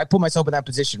imagine me. I put myself in that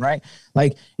position, right?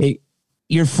 Like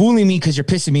you're fooling me because you're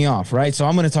pissing me off, right? So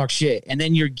I'm going to talk shit, and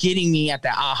then you're getting me at the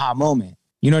aha moment.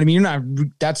 You know what I mean? You're not.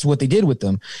 That's what they did with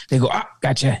them. They go,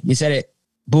 gotcha. You said it.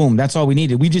 Boom. That's all we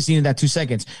needed. We just needed that 2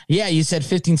 seconds. Yeah, you said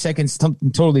 15 seconds,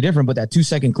 something totally different, but that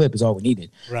 2-second clip is all we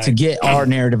needed to get our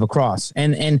narrative across.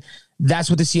 And that's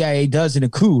what the CIA does in a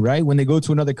coup, right? When they go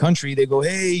to another country, they go,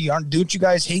 hey, don't you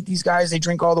guys hate these guys? They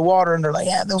drink all the water. And they're like,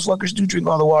 yeah, those fuckers do drink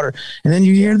all the water. And then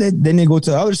you hear that. Then they go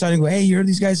to the other side and go, hey, you heard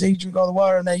these guys say you drink all the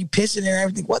water. And then you piss in there and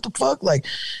everything. What the fuck? Like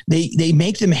they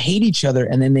make them hate each other.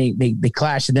 And then they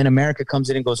clash. And then America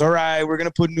comes in and goes, all right, we're going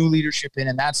to put new leadership in.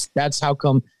 And that's how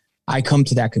come I come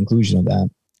to that conclusion of that.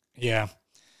 Yeah.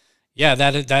 Yeah,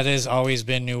 that has always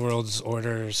been New World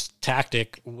Order's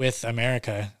tactic with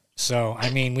America. So, I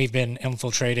mean, we've been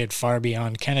infiltrated far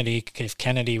beyond Kennedy. If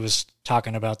Kennedy was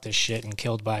talking about this shit and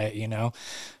killed by it,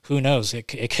 who knows? It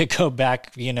could go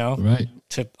back,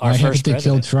 to our first president. They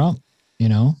killed Trump,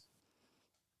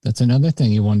 That's another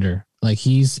thing you wonder. Like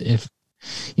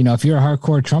if you're a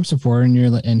hardcore Trump supporter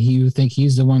and you think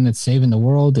he's the one that's saving the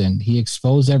world and he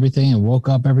exposed everything and woke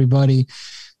up everybody,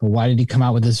 but why did he come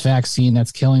out with this vaccine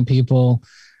that's killing people?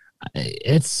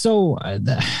 It's so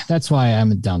that's why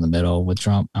I'm down the middle with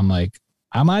Trump. I'm like,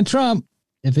 I'm on Trump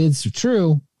if it's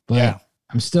true, but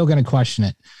I'm still going to question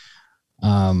it.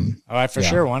 I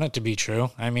sure want it to be true.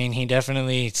 I mean, he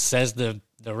definitely says the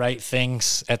right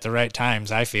things at the right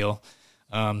times, I feel.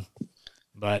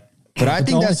 But I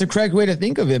think that's the correct way to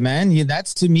think of it, man.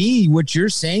 That's, to me, what you're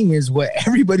saying is what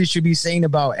everybody should be saying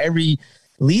about every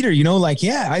leader.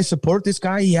 I support this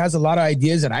guy. He has a lot of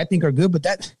ideas that I think are good, but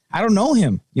that I don't know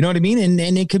him. You know what I mean?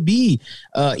 And it could be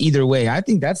either way. I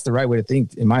think that's the right way to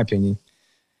think, in my opinion.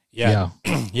 Yeah,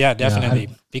 definitely.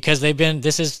 Because they've been.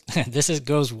 This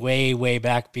goes way, way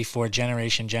back before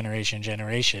generation. You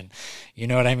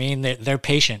know what I mean? They're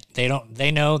patient.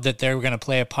 They know that they're going to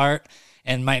play a part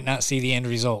and might not see the end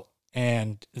result.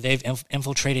 And they've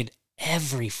infiltrated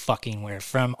every fucking where,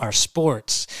 from our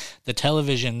sports, the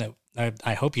television that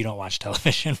I hope you don't watch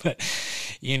television, but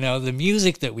the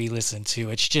music that we listen to,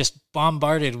 it's just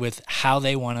bombarded with how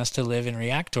they want us to live and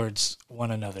react towards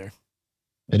one another.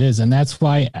 It is. And that's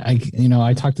why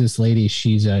I talked to this lady.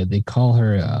 She's they call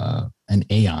her an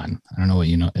Aeon. I don't know if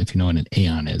you know what an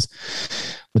Aeon is,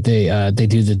 but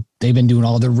they've been doing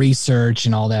all the research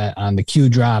and all that on the Q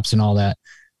drops and all that.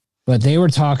 But they were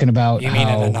talking about You mean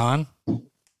an anon?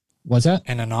 What's that?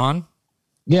 An anon?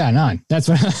 Yeah, anon. That's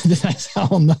what that's how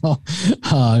I'll know. Oh,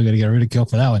 I'm gonna get ridiculed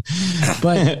for that one.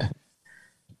 But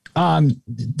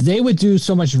they would do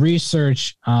so much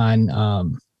research on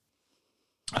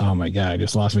oh my God, I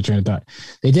just lost my train of thought.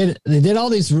 They did all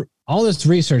this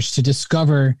research to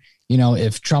discover,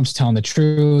 if Trump's telling the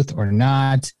truth or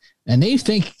not. And they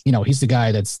think, he's the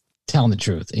guy that's telling the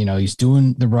truth. He's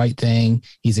doing the right thing.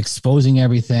 He's exposing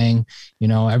everything.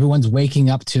 Everyone's waking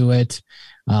up to it.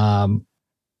 I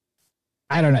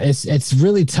don't know. It's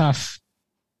really tough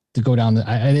to go down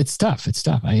it's tough. It's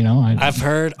tough. I've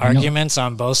heard arguments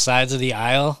on both sides of the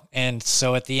aisle. And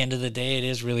so at the end of the day, it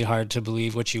is really hard to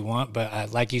believe what you want.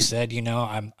 But like you said,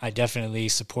 I definitely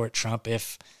support Trump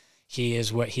if he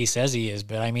is what he says he is.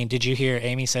 But I mean, did you hear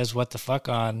Amy says what the fuck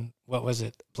on, what was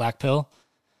it? Black Pill?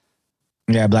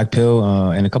 Yeah, Black Pill,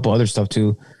 and a couple other stuff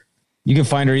too. You can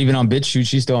find her even on BitChute.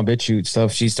 She's still on BitChute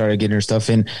stuff. She started getting her stuff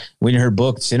in. When her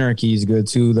book Synarchy is good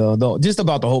too, though. Just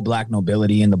about the whole black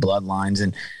nobility and the bloodlines,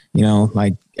 and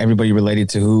like everybody related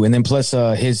to who. And then plus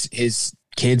his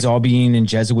kids all being in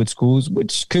Jesuit schools,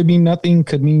 which could mean nothing,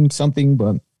 could mean something,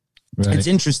 but It's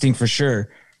interesting for sure.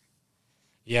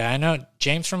 Yeah, I know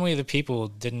James from We the People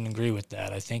didn't agree with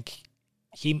that. I think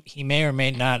he may or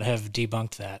may not have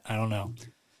debunked that. I don't know.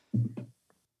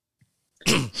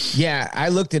 Yeah, I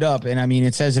looked it up, and I mean,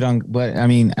 it says it on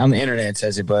the internet it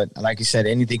says it, but like you said,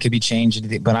 anything could be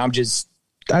changed. But I'm just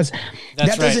that's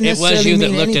that right. It was you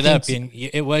that looked it up.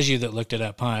 It was you that looked it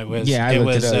up, huh? I looked it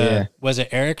up. Yeah. Was it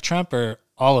Eric Trump or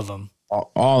all of them?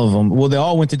 All of them. Well, they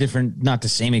all went to different, not the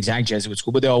same exact Jesuit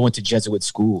school, but they all went to Jesuit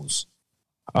schools,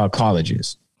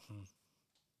 colleges.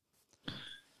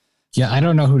 Yeah, I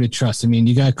don't know who to trust. I mean,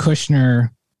 you got Kushner,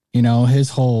 his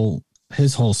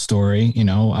whole story,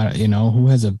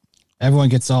 everyone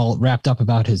gets all wrapped up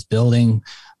about his building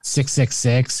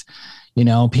 666,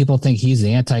 people think he's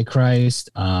the Antichrist.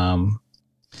 I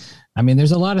mean,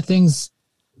 there's a lot of things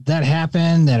that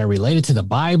happen that are related to the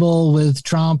Bible with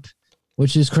Trump,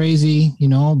 which is crazy,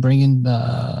 bringing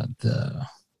the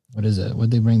what is it?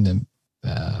 What'd they bring them?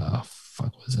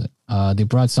 Fuck was it? They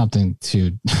brought something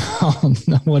to,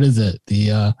 what is it?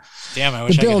 The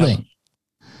building.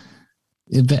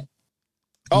 The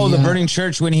burning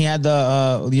church when he had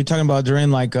you're talking about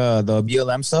during like the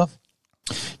BLM stuff?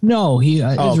 No,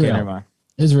 Israel. Okay, never mind.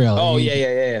 Israel. Oh,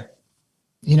 yeah.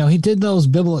 He did those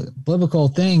biblical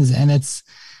things, and it's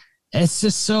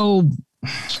just so,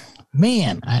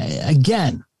 man,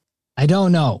 I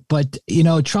don't know, but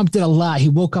Trump did a lot. He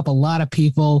woke up a lot of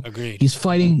people. Agreed. He's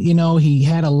fighting, he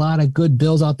had a lot of good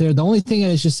bills out there. The only thing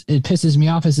that it pisses me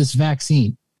off is this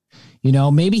vaccine.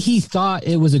 Maybe he thought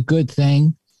it was a good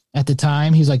thing at the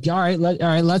time. He's like, all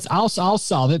right, I'll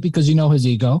solve it because his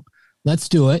ego. Let's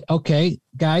do it. Okay,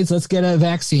 guys, let's get a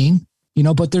vaccine.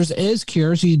 But is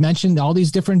cures. He mentioned all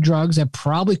these different drugs that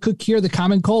probably could cure the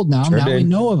common cold now. Sure now did. We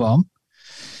know of them.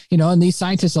 And these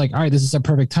scientists are like, all right, this is a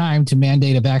perfect time to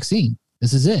mandate a vaccine.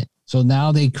 This is it. So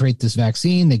now they create this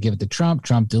vaccine. They give it to Trump.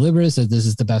 Trump delivers, says this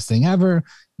is the best thing ever,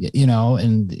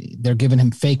 and they're giving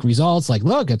him fake results. Like,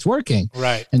 look, it's working.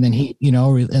 Right. And then he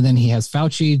has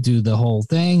Fauci do the whole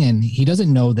thing. And he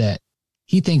doesn't know that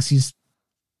he thinks he's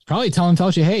probably telling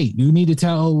Fauci, hey, you need to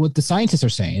tell what the scientists are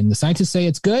saying. And the scientists say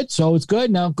it's good. So it's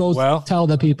good. Now go tell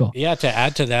the people. Yeah. To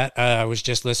add to that, I was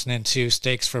just listening to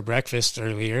Steaks for Breakfast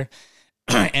earlier.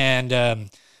 And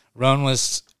Ron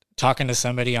was talking to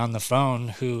somebody on the phone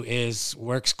who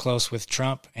works close with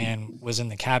Trump and was in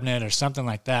the cabinet or something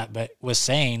like that, but was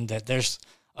saying that there's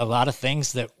a lot of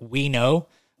things that we know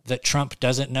that Trump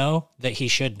doesn't know that he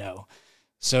should know.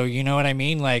 So you know what I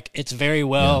mean? Like, it's very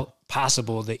well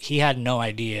possible that he had no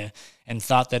idea and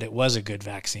thought that it was a good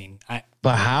vaccine.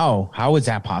 But how is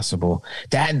that possible?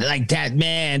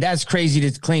 Man, that's crazy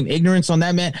to claim ignorance on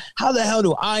that, man. How the hell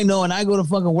do I know? And I go to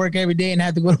fucking work every day and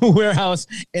have to go to a warehouse,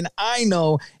 and I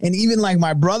know, and even like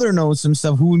my brother knows some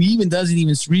stuff who even doesn't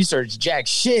even research jack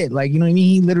shit. Like, you know what I mean?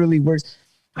 He literally works.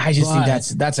 I just think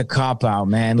that's a cop out,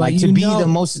 man. Like, to be the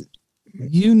most.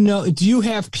 Do you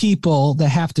have people that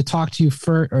have to talk to you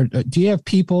first, or do you have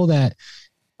people that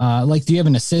do you have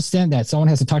an assistant that someone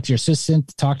has to talk to your assistant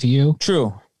to talk to you?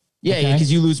 True. Yeah,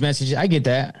 because you lose messages. I get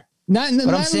that. Not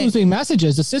losing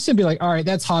messages. The assistant be like, all right,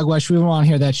 that's hogwash. We don't want to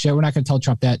hear that shit. We're not going to tell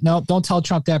Trump that. No, don't tell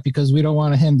Trump that because we don't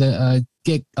want him to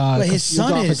get. But his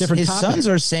sons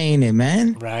are saying it,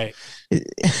 man. Right.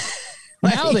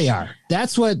 Now they are.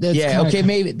 That's what. Okay.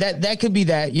 Maybe that could be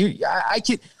that.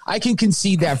 I can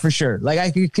concede that for sure. Like, I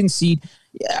could concede.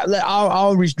 Yeah,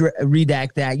 I'll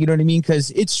redact that. You know what I mean? Because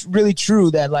it's really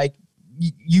true that, like,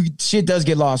 you shit does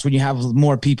get lost when you have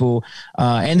more people,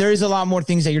 and there is a lot more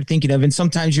things that you're thinking of, and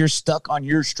sometimes you're stuck on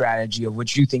your strategy of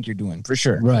what you think you're doing, for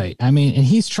sure. Right. I mean, and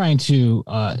he's trying to,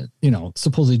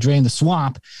 supposedly drain the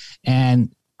swamp,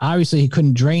 and obviously he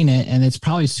couldn't drain it, and it's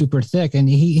probably super thick, and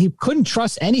he couldn't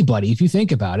trust anybody if you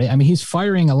think about it. I mean, he's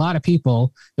firing a lot of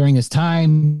people during his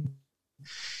time.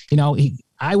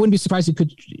 I wouldn't be surprised he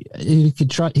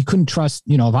couldn't trust,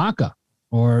 Ivanka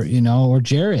or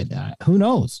Jared. Who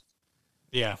knows?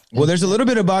 Yeah. Well, there's a little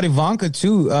bit about Ivanka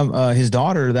too, his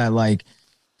daughter, that like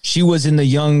she was in the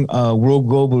young world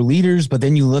global leaders, but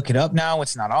then you look it up now,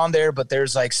 it's not on there, but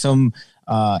there's like some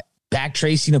back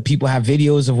tracing of people have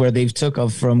videos of where they've took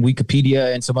from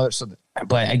Wikipedia and some other. So,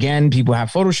 but again, people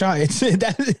have Photoshop.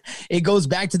 It goes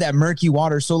back to that murky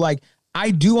water. So like,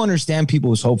 I do understand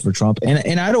people's hope for Trump,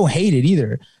 and I don't hate it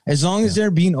either. As long as they're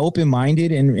being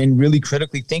open-minded and really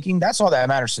critically thinking, that's all that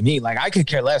matters to me. Like, I could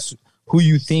care less who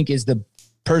you think is the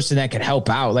person that could help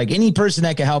out. Like, any person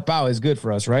that can help out is good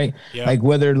for us, right? Yeah. Like,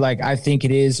 whether like I think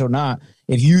it is or not.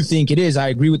 If you think it is, I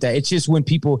agree with that. It's just when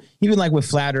people, even like with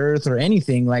flat earth or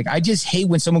anything, like I just hate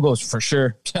when someone goes, for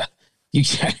sure. You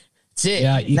can't. It's it.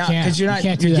 Yeah, you can't. Because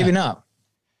you're giving up.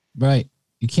 Right.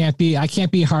 I can't be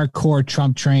hardcore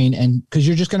Trump train, and because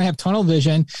you're just going to have tunnel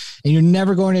vision, and you're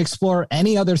never going to explore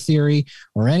any other theory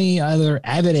or any other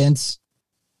evidence,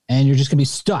 and you're just going to be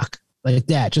stuck like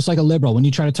that. Just like a liberal, when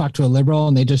you try to talk to a liberal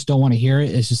and they just don't want to hear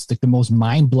it, it's just like the most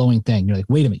mind-blowing thing. You're like,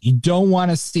 wait a minute, you don't want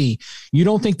to see, you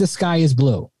don't think the sky is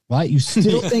blue, right? You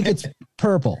still think it's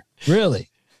purple, really?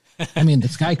 I mean, the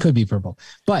sky could be purple,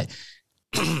 but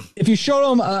if you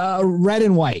show them red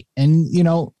and white, and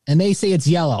and they say it's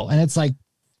yellow, and it's like,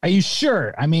 are you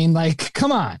sure? I mean, like,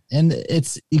 come on. And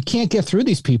you can't get through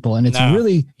these people. And it's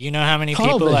really, how many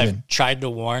people I've tried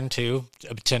to warn to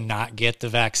not get the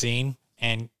vaccine,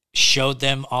 and showed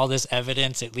them all this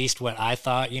evidence, at least what I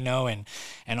thought, and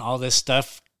all this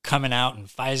stuff coming out, and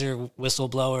Pfizer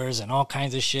whistleblowers and all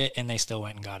kinds of shit. And they still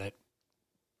went and got it.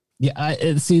 Yeah.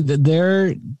 I've seen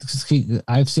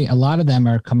a lot of them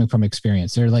are coming from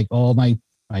experience. They're like, oh, my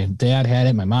dad had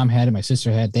it, my mom had it, my sister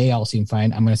had it. They all seem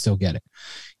fine. I'm going to still get it.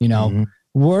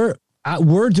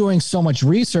 We're doing so much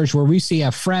research where we see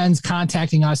our friends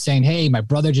contacting us saying, hey, my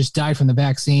brother just died from the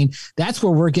vaccine. That's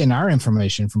where we're getting our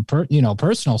information from,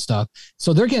 personal stuff.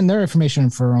 So they're getting their information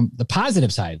from the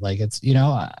positive side. Like it's,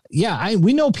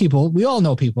 we know people, we all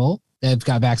know people that have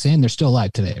got vaccine. They're still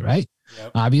alive today. Right.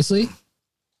 Yep. Obviously.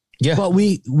 Yeah. But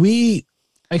we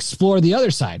explore the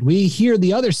other side. We hear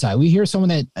the other side. We hear someone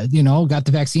that, got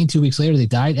the vaccine 2 weeks later, they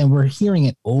died, and we're hearing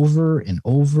it over and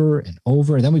over and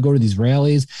over. And then we go to these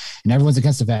rallies and everyone's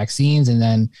against the vaccines, and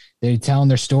then they tell them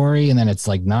their story, and then it's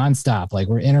like nonstop. Like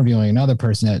we're interviewing another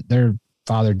person that their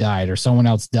father died or someone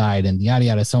else died, and yada,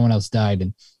 yada, someone else died.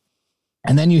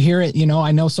 And then you hear it,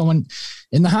 I know someone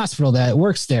in the hospital that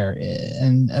works there,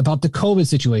 and about the COVID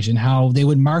situation, how they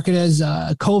would mark it as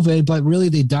COVID, but really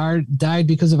they died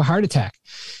because of a heart attack.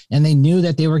 And they knew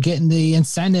that they were getting the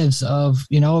incentives of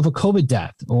a COVID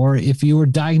death, or if you were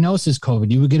diagnosed as COVID,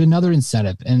 you would get another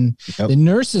incentive. And the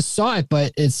nurses saw it,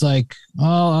 but it's like,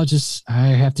 oh, I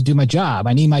have to do my job.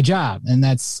 I need my job. And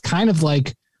that's kind of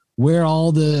like where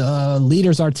all the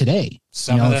leaders are today.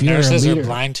 Some of the nurses are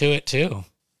blind to it too.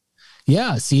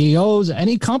 Yeah, CEOs,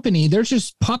 any company, they're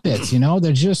just puppets,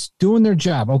 they're just doing their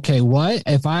job. Okay, what?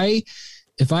 If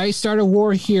I start a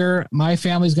war here, my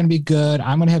family's going to be good.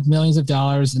 I'm going to have millions of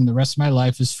dollars, and the rest of my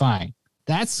life is fine.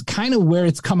 That's kind of where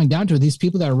it's coming down to. These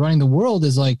people that are running the world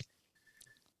is like,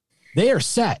 they are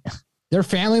set. Their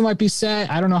family might be set.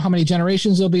 I don't know how many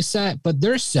generations they'll be set, but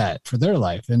they're set for their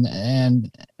life.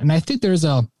 And I think there's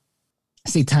a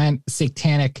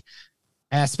satanic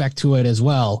aspect to it as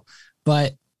well.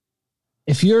 But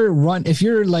if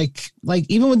you're like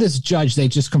even with this judge they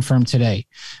just confirmed today,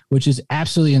 which is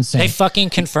absolutely insane. They fucking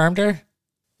confirmed her?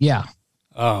 Yeah.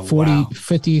 Oh,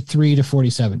 53 to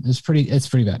 47. It's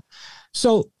pretty bad.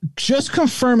 So just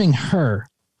confirming her,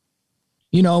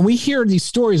 we hear these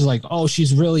stories like, oh,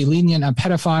 she's really lenient on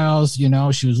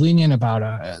pedophiles. She was lenient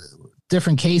about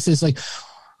different cases. Like,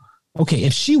 okay,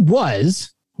 if she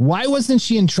was, why wasn't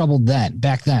she in trouble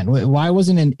back then? Why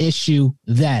wasn't an issue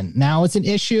then? Now it's an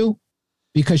issue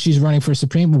because she's running for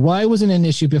Supreme. Why wasn't it an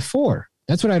issue before?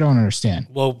 That's what I don't understand.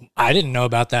 Well, I didn't know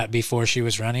about that before she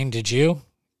was running. Did you?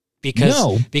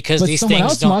 Because these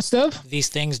things must have. These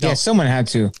things don't. Yeah, someone had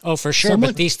to. Oh, for sure.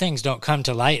 But these things don't come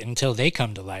to light until they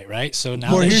come to light, right? So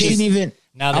now she didn't even.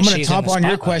 Now that I'm gonna she's in top the on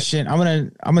your spotlight. question.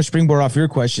 I'm gonna springboard off your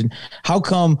question. How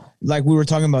come, like we were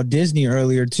talking about Disney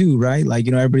earlier too, right? Like,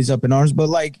 you know, everybody's up in arms, but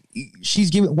like she's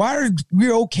giving. Why are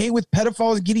we okay with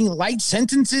pedophiles getting light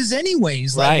sentences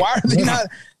anyways? Like, Right. why are they not?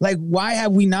 Like, why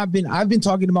have we not been? I've been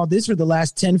talking about this for the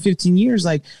last 10, 15 years.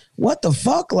 Like, what the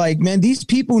fuck? Like, man, these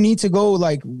people need to go.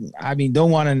 Like, I mean,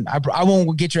 don't want to. I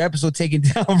won't get your episode taken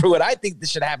down for what I think this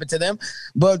should happen to them,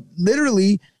 but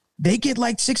literally. They get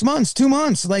like 6 months, 2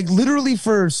 months, like literally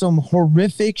for some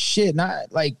horrific shit.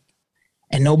 Not like,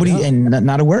 and nobody, and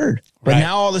not a word. But Right.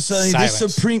 now all of a sudden, Silence.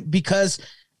 this Supreme, because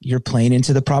you're playing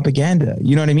into the propaganda.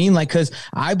 You know what I mean? Like, because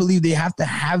I believe they have to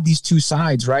have these two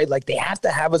sides, right? Like they have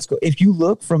to have us go. If you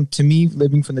look to me,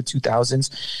 living from the 2000s,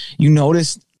 you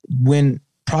notice when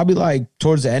probably like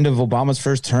towards the end of Obama's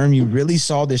first term, you really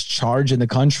saw this charge in the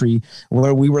country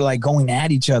where we were like going at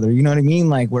each other. You know what I mean?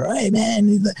 Like we're, hey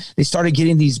man, they started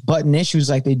getting these button issues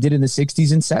like they did in the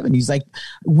 60s and 70s. Like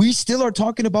we still are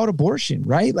talking about abortion,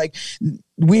 right? Like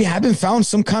we haven't found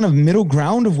some kind of middle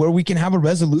ground of where we can have a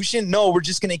resolution. No, we're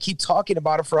just going to keep talking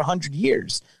about it for 100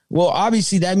 years. Well,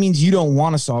 obviously that means you don't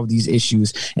want to solve these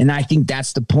issues. And I think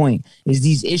that's the point, is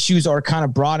these issues are kind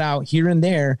of brought out here and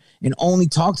there and only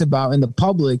talked about in the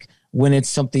public when it's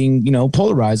something, you know,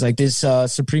 polarized, like this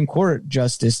Supreme Court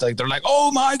justice. Like they're like,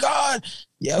 oh my God.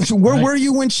 Yeah. So where were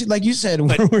you when she, like you said,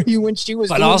 where were you when she was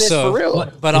doing this for real?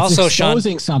 But It's also, Sean,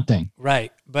 exposing something.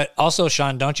 right. But also,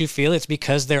 Sean, don't you feel it's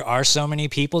because there are so many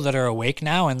people that are awake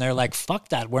now and they're like, fuck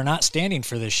that. We're not standing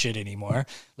for this shit anymore.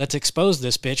 Let's expose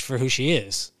this bitch for who she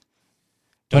is.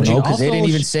 Don't No, you? because they Also didn't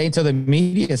even say until the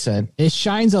media said. It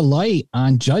shines a light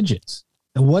on judges.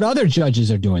 What other judges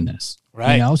are doing this?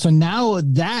 Right. You know, so now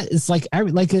that is like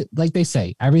like they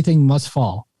say, everything must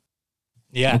fall.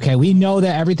 Yeah. Okay, we know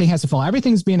that everything has to fall.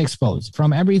 Everything's being exposed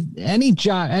from any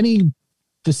job, any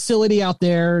facility out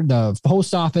there, the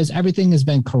post office. Everything has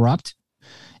been corrupt,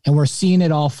 and we're seeing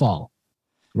it all fall.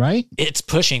 Right? It's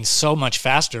pushing so much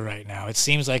faster right now. It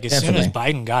seems like as soon as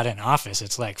Biden got in office,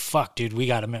 it's like, fuck, dude, we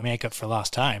got to make up for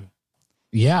lost time.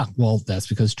 Yeah. Well, that's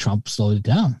because Trump slowed it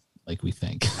down, like we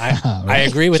think. I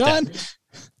agree with Sean? that.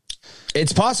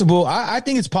 It's possible. I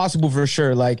think it's possible for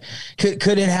sure. Like,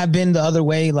 could it have been the other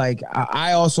way? Like,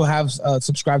 I also have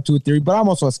subscribed to a theory, but I'm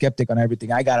also a skeptic on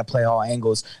everything. I got to play all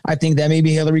angles. I think that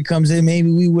maybe Hillary comes in,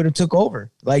 maybe we would have took over.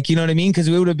 Like, you know what I mean? Because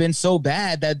we would have been so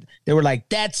bad that they were like,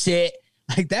 that's it.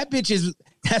 Like, that's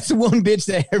the one bitch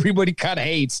that everybody kind of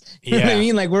hates. You know what I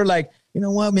mean? Like, we're like, you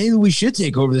know what? Maybe we should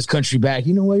take over this country back.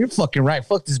 You know what? You're fucking right.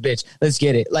 Fuck this bitch. Let's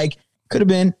get it. Like, could have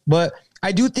been, but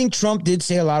I do think Trump did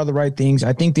say a lot of the right things.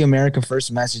 I think the America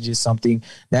First message is something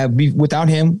that without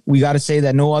him, we got to say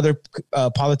that no other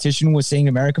politician was saying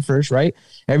America First, right?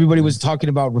 Everybody was talking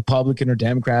about Republican or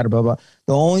Democrat or blah, blah.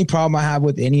 The only problem I have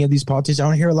with any of these politicians, I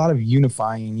don't hear a lot of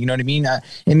unifying, you know what I mean?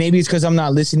 And maybe it's because I'm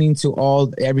not listening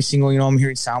to every single, you know, I'm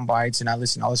hearing sound bites and I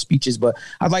listen to all the speeches, but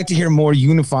I'd like to hear more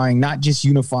unifying, not just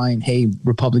unifying, hey,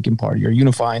 Republican Party or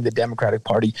unifying the Democratic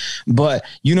Party, but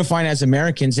unifying as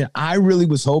Americans. And I really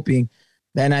was hoping,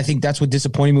 and I think that's what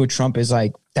disappointed me with Trump is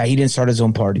like that he didn't start his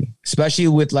own party, especially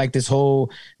with like this whole,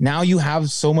 now you have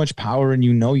so much power and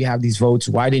you know you have these votes.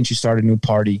 Why didn't you start a new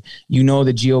party? You know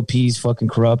the GOP is fucking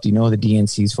corrupt. You know the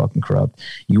DNC is fucking corrupt.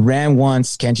 You ran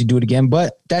once. Can't you do it again?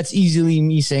 But that's easily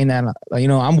me saying that, you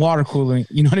know, I'm water cooling.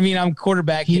 You know what I mean? I'm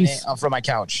quarterbacking it from my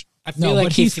couch. I feel like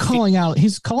but he's calling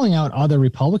out other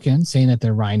Republicans saying that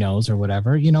they're rhinos or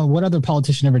whatever. You know, what other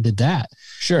politician ever did that?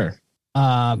 Sure.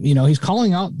 You know, he's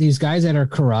calling out these guys that are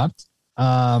corrupt.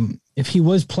 If he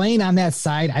was playing on that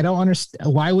side, I don't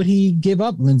understand. Why would he give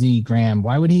up Lindsey Graham?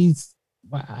 Why would he,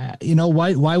 you know,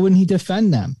 why wouldn't he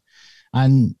defend them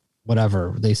on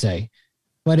whatever they say?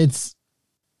 But it's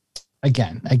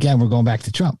again, we're going back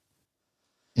to Trump,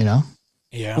 you know?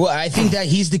 Yeah. Well, I think that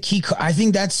he's the key. I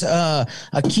think that's a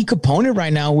key component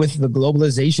right now with the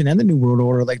globalization and the New World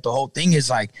Order. Like the whole thing is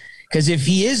like, because if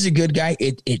he is a good guy,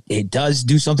 it does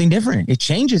do something different. It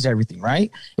changes everything,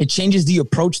 right? It changes the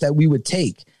approach that we would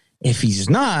take. If he's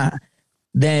not,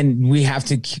 then we have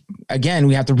to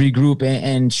regroup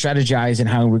and strategize in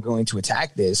how we're going to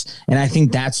attack this. And I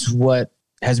think that's what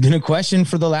has been a question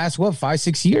for the last,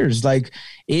 5-6 years. Like,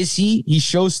 is he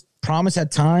shows promise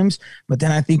at times, but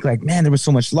then I think like, man, there was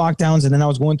so much lockdowns. And then I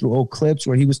was going through old clips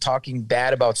where he was talking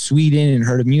bad about Sweden and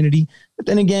herd immunity. But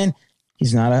then again,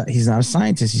 he's not a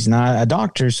scientist. He's not a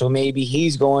doctor. So maybe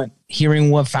he's hearing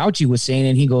what Fauci was saying.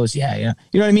 And he goes, yeah. You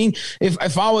know what I mean?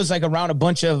 If I was like around a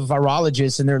bunch of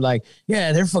virologists and they're like,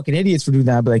 yeah, they're fucking idiots for doing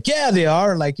that. I'd be like, yeah, they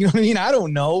are. Like, you know what I mean? I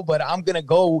don't know, but I'm going to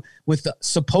go with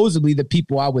supposedly the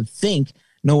people I would think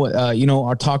know what,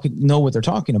 know what they're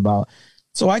talking about.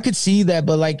 So I could see that,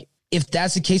 but like, if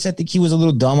that's the case, I think he was a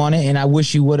little dumb on it, and I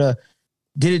wish he would have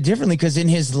did it differently. Because in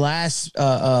his last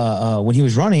when he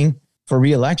was running for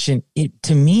re-election,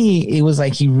 to me it was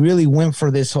like he really went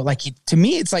for this whole to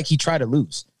me it's like he tried to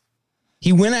lose.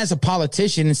 He went as a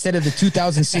politician instead of the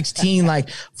 2016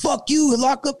 fuck you,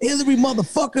 lock up Hillary,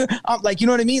 motherfucker. You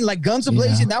know what I mean? Like guns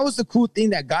ablazing. That was the cool thing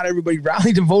that got everybody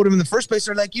rallied to vote him in the first place.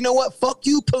 They're like, you know what? Fuck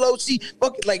you, Pelosi.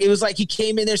 Fuck it. Like it was like he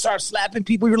came in there, started slapping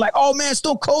people. You're like, oh man,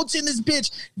 Stone Cold's in this bitch,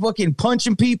 fucking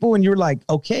punching people, and you're like,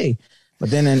 okay. But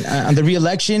then on the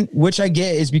re-election, which I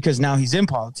get is because now he's in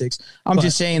politics. I'm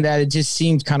just saying that it just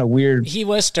seemed kind of weird. He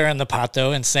was stirring the pot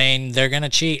though and saying they're going to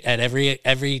cheat at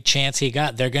every chance he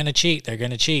got. They're going to cheat. They're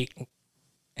going to cheat.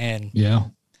 And yeah,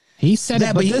 he said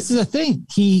that. But this is the thing.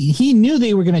 He knew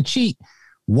they were going to cheat.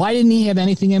 Why didn't he have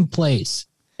anything in place?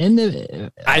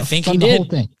 I think he did. Whole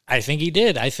thing? I think he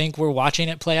did. I think we're watching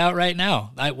it play out right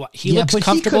now. He looks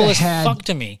comfortable as fuck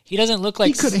to me. He doesn't look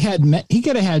like he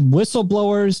could have had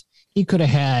whistleblowers. He could have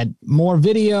had more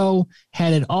video,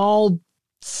 had it all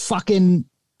fucking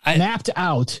mapped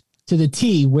out to the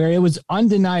T where it was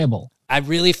undeniable. I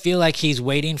really feel like he's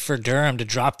waiting for Durham to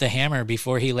drop the hammer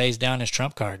before he lays down his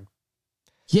trump card.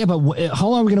 Yeah, but how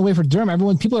long are we going to wait for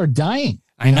Durham? People are dying.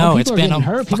 I know. It's been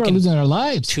hurt. People are losing their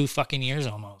lives. 2 fucking years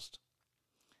almost.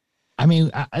 I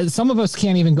mean, some of us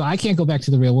can't even go. I can't go back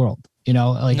to the real world.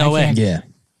 No way. Yeah.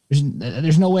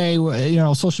 There's no way,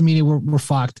 social media, we're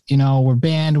fucked, we're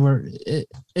banned. It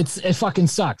fucking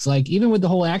sucks. Like even with the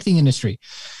whole acting industry,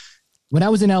 when I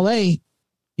was in LA,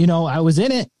 I was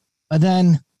in it, but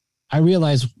then I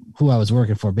realized who I was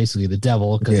working for, basically the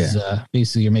devil, because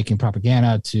basically you're making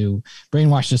propaganda to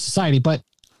brainwash the society. But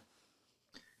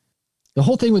the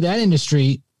whole thing with that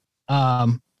industry,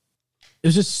 it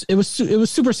was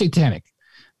super satanic.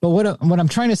 But what I'm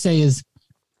trying to say is,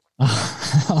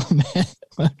 oh man.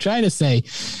 What I'm trying to say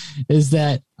is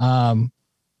that, let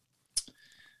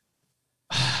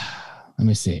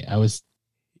me see.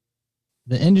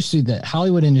 The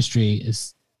Hollywood industry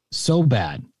is so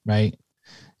bad, right?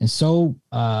 And so,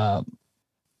 the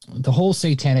whole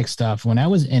satanic stuff, when I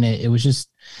was in it, it was just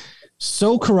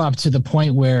so corrupt to the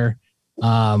point where,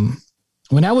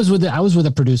 when I was with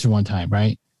a producer one time,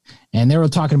 right? And they were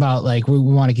talking about we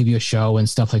want to give you a show and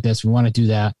stuff like this. We want to do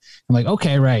that. I'm like,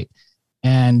 okay, right.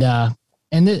 And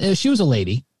she was a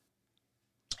lady,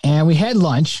 and we had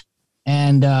lunch,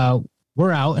 and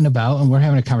we're out and about, and we're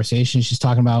having a conversation. She's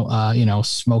talking about,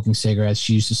 smoking cigarettes.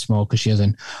 She used to smoke because she has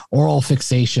an oral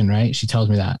fixation, right? She tells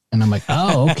me that, and I'm like,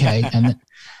 oh, okay. and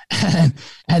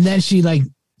then she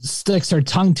sticks her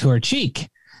tongue to her cheek.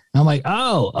 And I'm like,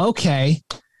 oh, okay.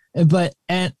 But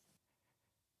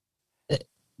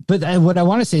what I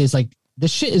want to say is the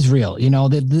shit is real,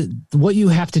 what you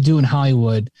have to do in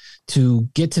Hollywood to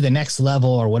get to the next level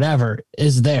or whatever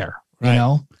is there,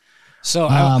 right. So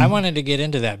I wanted to get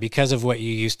into that because of what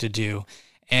you used to do.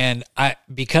 And I'll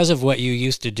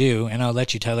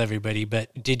let you tell everybody, but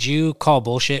did you call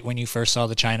bullshit when you first saw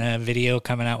the China video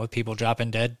coming out with people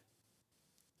dropping dead?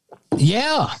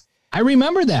 Yeah, I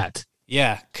remember that.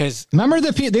 Yeah, because remember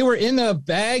they were in the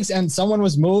bags and someone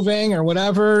was moving or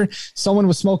whatever. Someone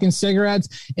was smoking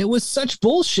cigarettes. It was such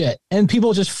bullshit, and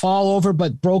people just fall over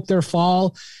but broke their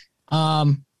fall.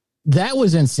 That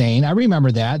was insane. I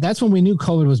remember that. That's when we knew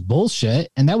COVID was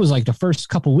bullshit, and that was the first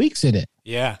couple weeks in it.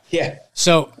 Yeah.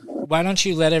 So why don't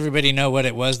you let everybody know what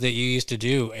it was that you used to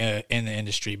do in the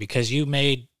industry? Because you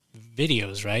made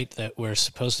videos, right, that were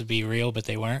supposed to be real, but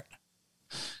they weren't.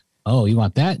 Oh, you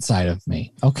want that side of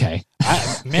me? Okay.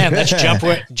 Man, let's jump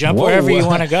wherever you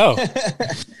want to go.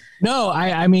 No,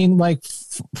 I mean,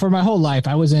 for my whole life,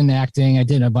 I was in acting. I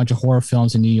did a bunch of horror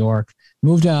films in New York,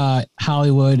 moved to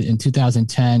Hollywood in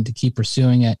 2010 to keep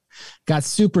pursuing it, got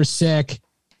super sick,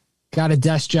 got a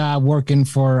desk job working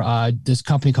for this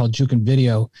company called Jukin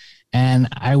Video. And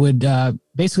I would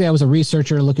basically, I was a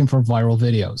researcher looking for viral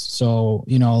videos. So,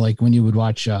 when you would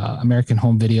watch American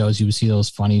Home Videos, you would see those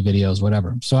funny videos,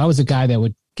 whatever. So I was a guy that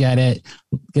would get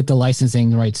the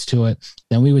licensing rights to it.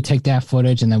 Then we would take that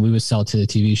footage and then we would sell it to the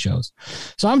TV shows.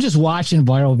 So I'm just watching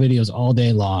viral videos all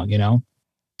day long,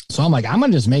 So I'm like, I'm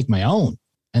going to just make my own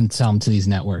and sell them to these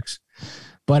networks.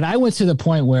 But I went to the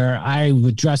point where I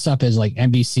would dress up as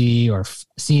NBC or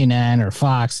CNN or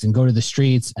Fox and go to the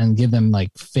streets and give them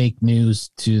fake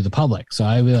news to the public. So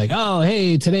I'd be like, oh,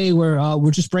 hey, today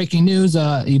we're just breaking news.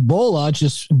 Ebola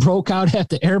just broke out at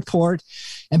the airport.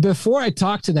 And before I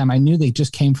talked to them, I knew they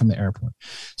just came from the airport.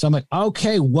 So I'm like,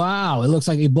 okay, wow. It looks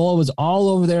like Ebola was all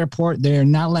over the airport. They're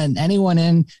not letting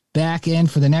anyone back in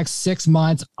for the next 6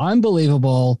 months.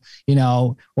 Unbelievable,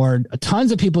 or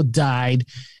tons of people died.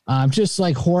 Just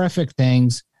horrific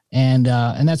things. And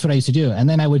that's what I used to do. And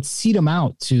then I would seed them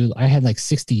out to, I had like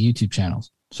 60 YouTube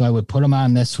channels. So I would put them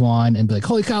on this one and be like,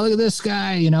 holy cow, look at this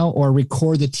guy, you know, or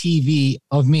record the TV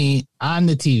of me on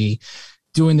the TV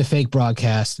doing the fake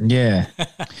broadcast. Yeah.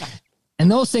 And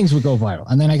those things would go viral.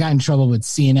 And then I got in trouble with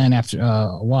CNN after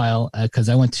a while because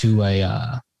I went to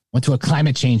a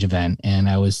climate change event and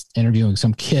I was interviewing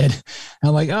some kid.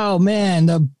 I'm like, oh man,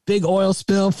 the big oil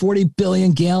spill, 40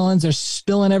 billion gallons are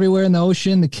spilling everywhere in the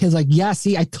ocean. The kid's like, yeah,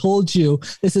 see, I told you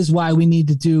this is why we need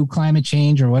to do climate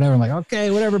change or whatever. I'm like,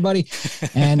 okay, whatever, buddy.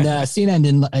 And CNN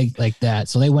didn't like that.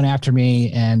 So they went after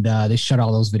me and they shut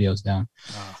all those videos down.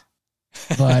 Oh.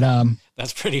 But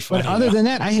that's pretty funny. But other than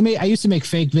that, I used to make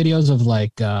fake videos of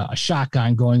like a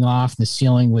shotgun going off, and the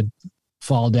ceiling would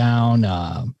fall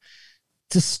down.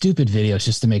 Just stupid videos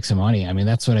just to make some money. I mean,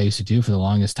 that's what I used to do for the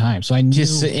longest time. So I knew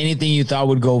just anything you thought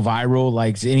would go viral,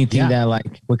 like anything that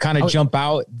like would kind of jump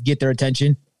out, get their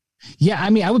attention. Yeah, I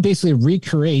mean, I would basically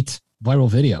recreate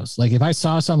viral videos. Like if I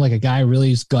saw something like a guy really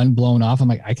his gun blown off, I'm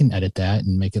like, I can edit that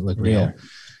and make it look real. Yeah.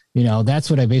 You know, that's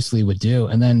what I basically would do.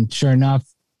 And then sure enough,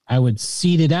 I would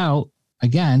seed it out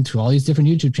again to all these different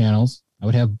YouTube channels. I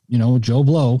would have, you know, Joe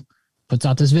Blow puts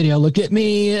out this video, look at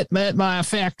me at my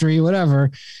factory,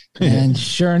 whatever. And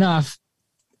sure enough,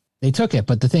 they took it.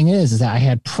 But the thing is that I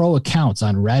had pro accounts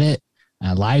on Reddit,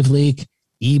 LiveLeak,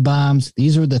 E-Bombs.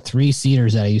 These were the 3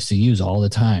 seeders that I used to use all the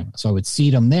time. So I would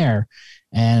seed them there.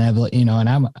 And I've, you know,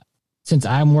 and since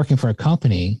I'm working for a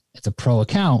company, it's a pro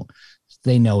account.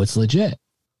 They know it's legit,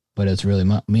 but it's really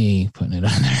me putting it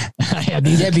on there. I had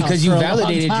these because you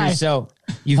validated yourself.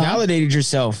 You validated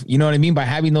yourself. You know what I mean? By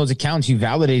having those accounts, you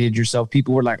validated yourself.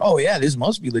 People were like, oh yeah, this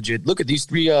must be legit. Look at these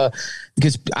 3,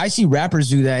 because I see rappers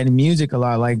do that in music a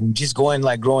lot, like just going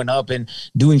like growing up and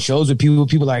doing shows with people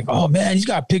like, oh man, he's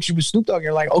got a picture with Snoop Dogg. And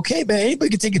you're like, okay, man,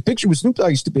 anybody can take a picture with Snoop Dogg,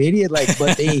 you stupid idiot. Like,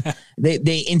 but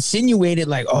they insinuated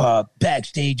like, oh,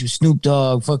 backstage with Snoop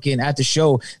Dogg, fucking at the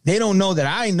show. They don't know that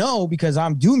I know because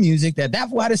I'm doing music that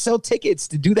fool had to sell tickets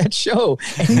to do that show.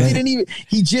 And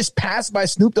he just passed by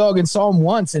Snoop Dogg and saw him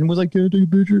once and was like, can I take a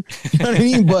picture? You know what I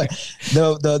mean? But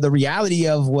the reality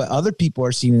of what other people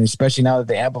are seeing, especially now that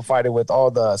they amplified it with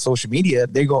all the social media,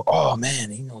 they go, oh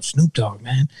man, you know, Snoop Dogg,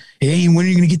 man. Hey, when are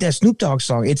you going to get that Snoop Dogg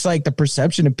song? It's like the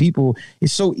perception of people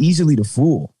is so easily to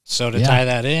fool. So to tie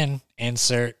that in,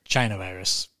 insert China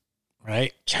virus,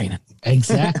 right? China.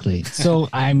 Exactly. So,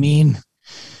 I mean,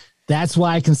 that's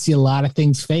why I can see a lot of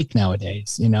things fake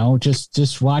nowadays, you know,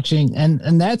 just watching. And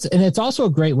it's also a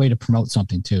great way to promote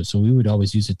something too. So we would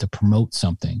always use it to promote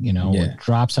something, you know, or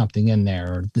drop something in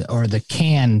there or the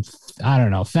can, I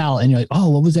don't know, fell and you're like,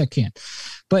 oh, what was that can?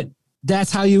 But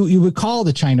that's how you would call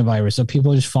the China virus. So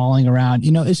people just falling around,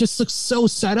 you know, it just looks so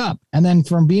set up. And then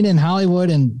from being in Hollywood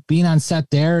and being on set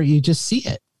there, you just see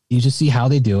it. You just see how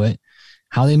they do it,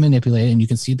 how they manipulate it, and you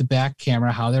can see the back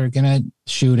camera, how they're going to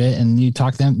shoot it. And you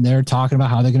talk to them, they're talking about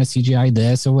how they're going to CGI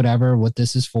this or whatever, what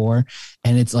this is for.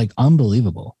 And it's like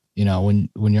unbelievable. You know,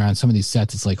 when you're on some of these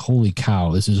sets, it's like, holy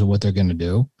cow, this is what they're going to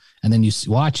do. And then you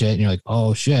watch it and you're like,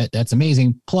 oh shit, that's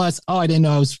amazing. Plus, oh, I didn't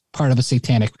know I was part of a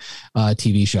satanic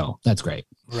TV show. That's great.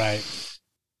 Right.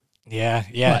 Yeah.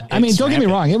 Yeah. But, I mean, don't get me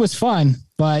wrong. It was fun,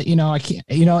 but you know, I can't,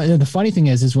 you know, the funny thing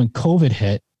is when COVID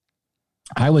hit,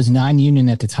 I was non-union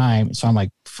at the time. So I'm like,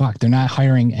 fuck, they're not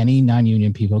hiring any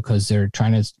non-union people because they're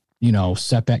trying to, you know,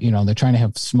 set back, you know, they're trying to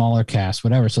have smaller casts,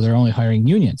 whatever. So they're only hiring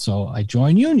union. So I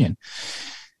joined union.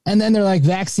 And then they're like,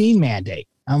 vaccine mandate.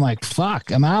 I'm like,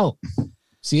 fuck, I'm out.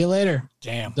 See you later.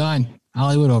 Damn. Done.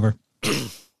 Hollywood over.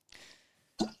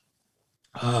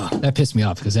 That pissed me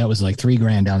off because that was like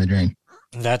 $3,000 down the drain.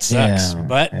 That sucks. Yeah,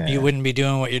 but you wouldn't be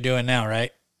doing what you're doing now,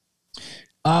 right?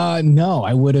 No,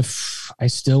 I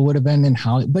still would have been in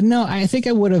Hollywood, but no, I think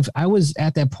I was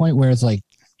at that point where it's like,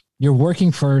 you're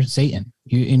working for Satan,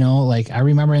 you know, like I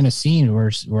remember in a scene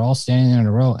where we're all standing in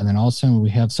a row and then all of a sudden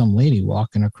we have some lady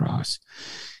walking across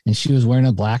and she was wearing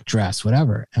a black dress,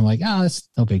 whatever. And I'm like, oh, that's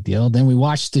no big deal. Then we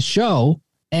watched the show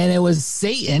and it was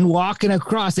Satan walking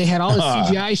across. They had all the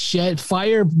CGI shit,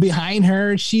 fire behind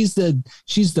her. She's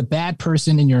the bad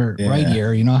person in your right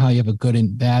ear. You know how you have a good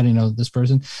and bad, you know, this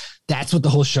person. That's what the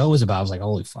whole show was about. I was like,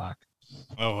 holy fuck.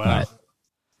 Oh, wow.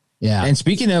 Yeah. And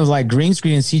speaking of like green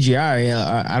screen and CGI,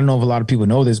 I don't know if a lot of people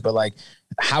know this, but like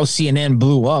how CNN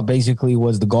blew up basically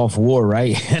was the Gulf War,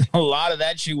 right? And a lot of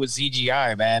that shit was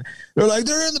CGI, man. They're like,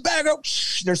 they're in the background.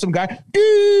 There's some guy.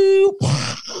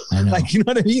 Like, you know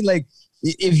what I mean? Like,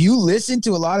 if you listen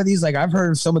to a lot of these, like I've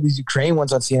heard some of these Ukraine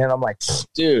ones on CNN, I'm like,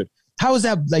 dude, how is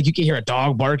that? Like, you can hear a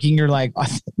dog barking. You're like, oh,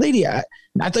 lady, I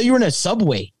thought you were in a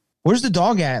subway. Where's the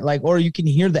dog at? Like, or you can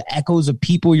hear the echoes of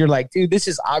people. You're like, dude, this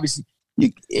is obviously,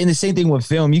 and the same thing with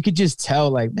film, you could just tell,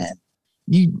 like, man,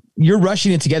 you're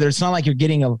rushing it together. It's not like you're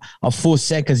getting a full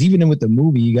set, because even with the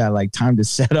movie, you got like time to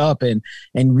set up and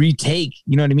retake.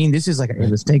 You know what I mean? This is like, hey,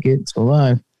 let's take it. It's go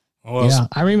live. Well, yeah,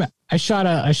 I remember I shot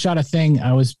a thing.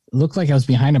 Looked like I was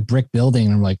behind a brick building,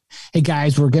 and I'm like, "Hey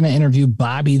guys, we're gonna interview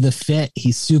Bobby the Fit.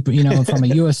 He's super, from a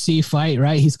UFC fight,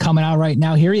 right? He's coming out right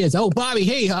now. Here he is. Oh, Bobby,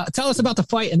 hey, tell us about the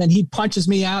fight." And then he punches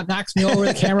me out, knocks me over,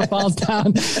 the camera falls down,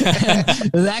 and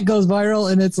that goes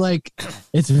viral. And it's like,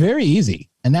 it's very easy,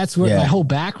 and that's where my whole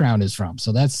background is from.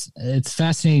 So it's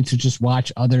fascinating to just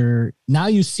watch other. Now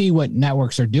you see what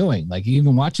networks are doing, like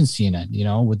even watching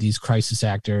CNN, with these crisis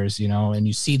actors, and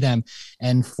you see them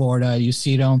in Florida, you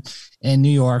see them in New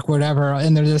York, whatever,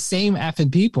 and they're the same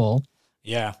effing people,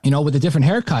 with a different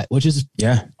haircut, which is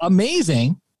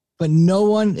amazing, but no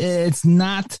one, it's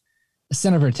not the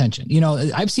center of attention.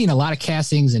 I've seen a lot of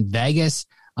castings in Vegas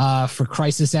for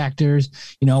crisis actors.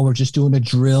 We're just doing a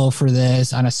drill for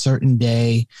this on a certain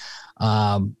day.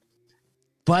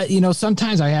 But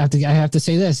sometimes I have to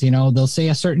say this, they'll say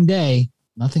a certain day,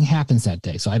 nothing happens that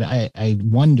day. So I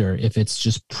wonder if it's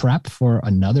just prep for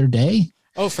another day.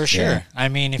 Oh, for sure. Yeah. I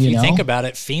mean, if you think about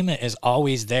it, FEMA is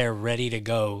always there ready to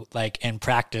go, like, and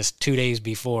practice 2 days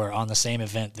before on the same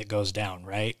event that goes down,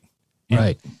 right? And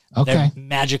right. Okay. They're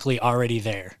magically already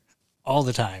there all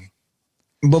the time.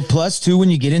 But plus, too, when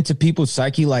you get into people's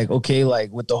psyche, like, okay,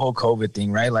 like with the whole COVID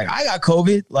thing, right? Like, I got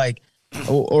COVID, like,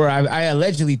 or I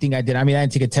allegedly think I did. I mean, I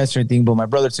didn't take a test or anything, but my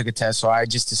brother took a test, so I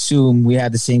just assumed we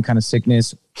had the same kind of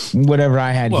sickness, whatever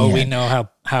I had. Well, we know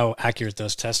how accurate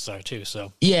those tests are too.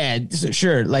 So yeah,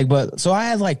 sure. Like, but so I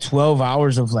had like 12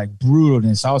 hours of like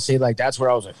brutalness. I'll say, like, that's where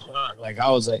I was like,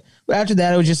 but after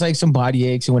that, it was just like some body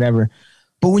aches and whatever.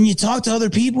 But when you talk to other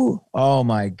people, oh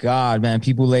my God, man,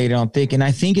 people lay it on thick. And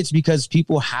I think it's because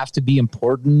people have to be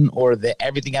important, or that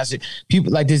everything has to,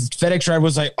 people like this FedEx driver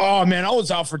was like, oh man, I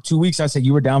was out for 2 weeks. I said,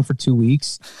 you were down for 2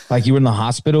 weeks? Like, you were in the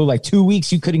hospital, like 2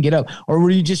 weeks, you couldn't get up, or were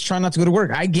you just trying not to go to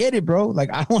work? I get it, bro.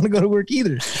 Like, I don't want to go to work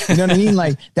either. You know what I mean?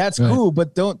 Like, that's cool,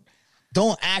 but don't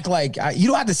act like you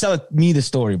don't have to sell me the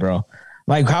story, bro.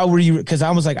 Like, how were you? Cause I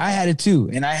was like, I had it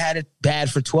too. And I had it bad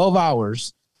for 12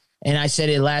 hours. And I said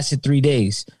it lasted 3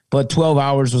 days, but 12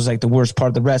 hours was like the worst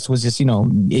part. The rest was just,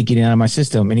 it getting out of my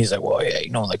system. And he's like, well,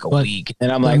 yeah, like a week.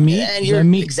 And I'm like, man, you're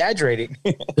exaggerating.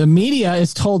 The media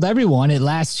has told everyone it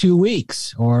lasts 2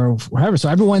 weeks or whatever. So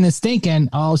everyone is thinking,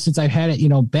 oh, since I've had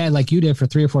it, bad like you did for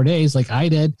 3 or 4 days, like I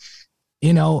did,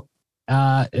 what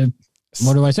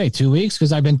do I say? 2 weeks?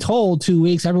 Because I've been told 2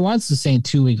 weeks. Everyone's saying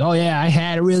 2 weeks. Oh, yeah, I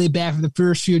had it really bad for the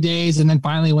first few days and then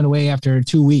finally went away after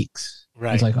 2 weeks.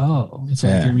 Right. It's like, it's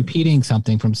like you're repeating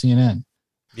something from CNN.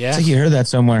 Yeah. It's like you heard that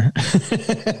somewhere.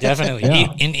 Definitely.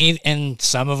 Yeah. And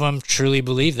some of them truly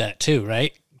believe that too,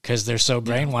 right? Because they're so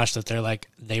brainwashed that they're like,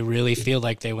 they really feel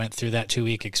like they went through that 2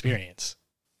 week experience.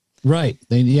 Right.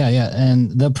 And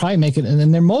they'll probably make it.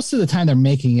 And then most of the time they're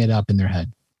making it up in their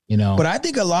head. But I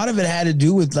think a lot of it had to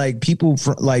do with like people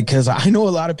because I know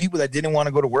a lot of people that didn't want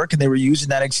to go to work and they were using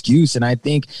that excuse. And I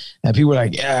think that people were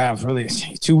like, yeah, for really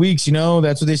 2 weeks,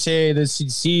 that's what they say, the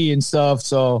CDC and stuff.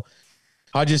 So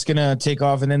I'm just going to take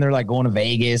off. And then they're like going to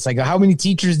Vegas. Like, how many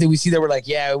teachers did we see that were like,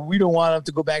 yeah, we don't want them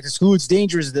to go back to school, it's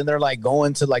dangerous. And then they're like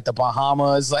going to like the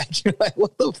Bahamas. Like, you're like,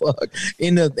 what the fuck?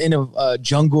 In a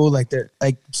jungle, like they're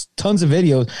like tons of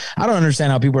videos. I don't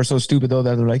understand how people are so stupid though,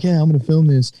 that they're like, yeah, I'm going to film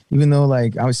this, even though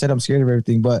like I said, I'm scared of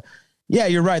everything. But yeah,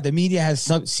 you're right. The media has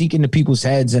sunk into people's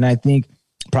heads. And I think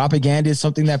propaganda is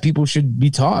something that people should be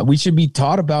taught. We should be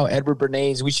taught about Edward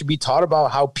Bernays. We should be taught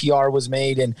about how PR was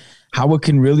made and how it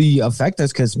can really affect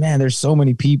us. Cause man, there's so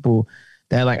many people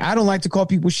that like, I don't like to call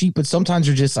people sheep, but sometimes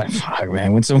you're just like, fuck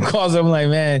man, when someone calls, I'm like,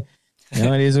 man,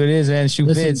 it is what it is, man.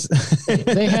 Shoot fits.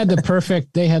 they had the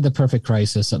perfect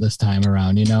crisis at this time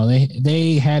around,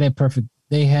 they had it perfect.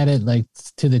 They had it like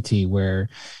to the T where,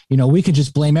 we could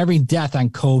just blame every death on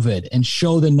COVID and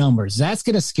show the numbers. That's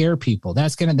going to scare people.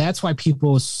 That's why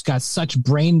people got such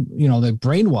they're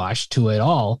brainwashed to it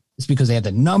all. It's because they had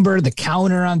the number, the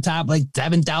counter on top, like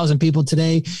 7,000 people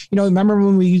today. Remember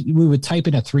when we would type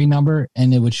in a 3 number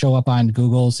and it would show up on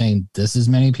Google saying this is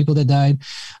many people that died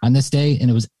on this day.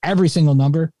 And it was every single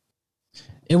number.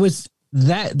 It was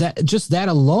that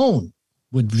alone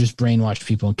would just brainwash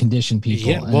people and condition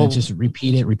people and just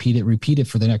repeat it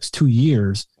for the next 2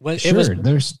 years. Well,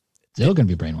 they're still going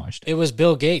to be brainwashed. It was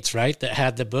Bill Gates, right? That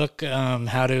had the book,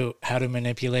 how to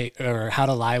manipulate or how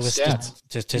to lie with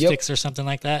statistics or something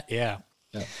like that.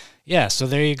 Yeah. So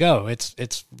there you go.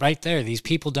 It's right there. These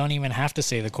people don't even have to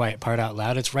say the quiet part out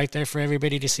loud. It's right there for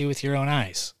everybody to see with your own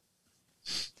eyes.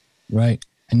 Right.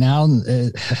 And now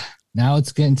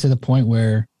it's getting to the point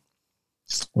where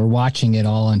we're watching it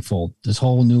all unfold. This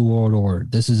whole new world order.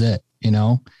 This is it,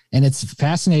 and it's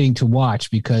fascinating to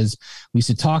watch because we used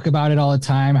to talk about it all the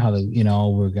time, how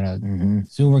we're going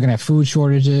to, soon we're going to have food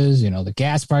shortages, the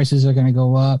gas prices are going to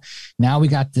go up. Now we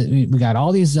got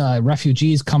all these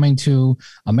refugees coming to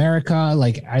America.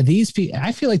 Like, are these people,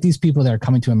 I feel like these people that are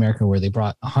coming to America where they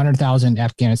brought 100,000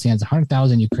 Afghanistans,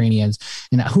 100,000 Ukrainians,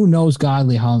 and who knows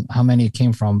godly how many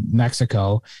came from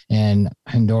Mexico and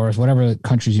Honduras, whatever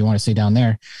countries you want to say down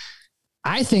there.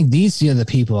 I think these other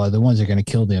people are the ones that are going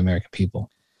to kill the American people.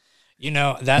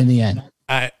 That in the end,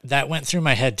 that went through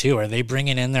my head too. Are they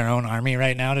bringing in their own army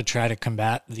right now to try to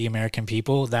combat the American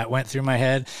people? That went through my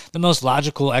head. The most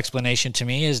logical explanation to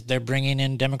me is they're bringing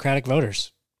in Democratic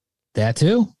voters. That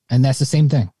too. And that's the same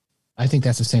thing. I think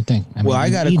that's the same thing. I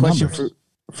got a question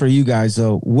for you guys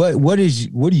though. What do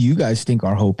you guys think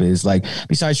our hope is? Like,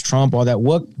 besides Trump, all that,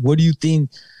 what do you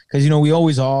think? Because,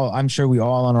 I'm sure we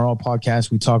all on our own podcast,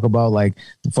 we talk about like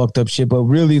the fucked up shit, but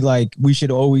really like we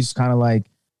should always kind of like,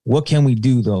 what can we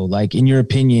do though? Like, in your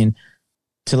opinion,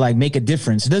 to like make a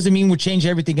difference? It doesn't mean we'll change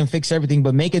everything and fix everything,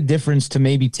 but make a difference to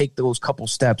maybe take those couple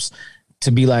steps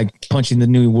to be like punching the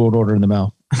new world order in the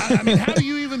mouth. I mean, how do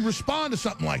you even respond to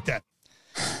something like that?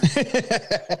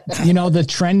 The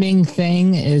trending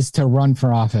thing is to run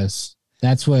for office.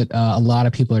 That's what a lot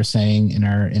of people are saying in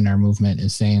our movement,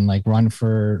 is saying like run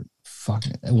for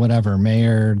whatever,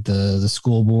 mayor, the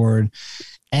school board,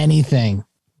 anything.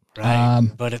 Right.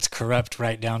 But it's corrupt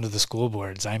right down to the school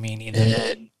boards. I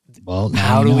mean, well,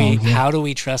 how do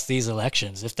we trust these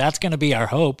elections? If that's going to be our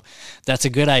hope, that's a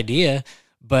good idea.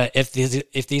 But if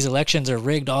these elections are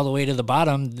rigged all the way to the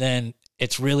bottom, then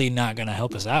it's really not going to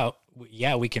help us out.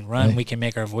 Yeah, we can run, we can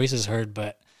make our voices heard,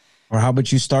 but. Or how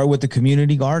about you start with the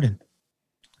community garden?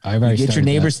 You get your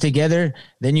neighbors together,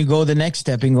 then you go the next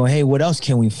step and go, hey, what else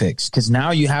can we fix? Because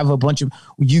now you have a bunch of,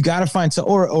 you got to find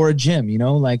or a gym,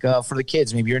 like for the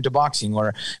kids, maybe you're into boxing,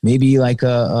 or maybe like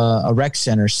a rec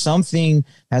center, something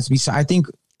has to be. I think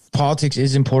politics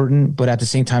is important, but at the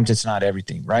same time, it's not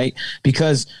everything, right?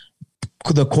 Because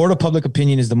the court of public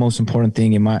opinion is the most important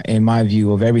thing in my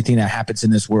view of everything that happens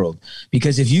in this world.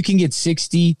 Because if you can get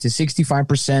 60 to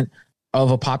 65%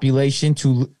 of a population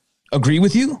to agree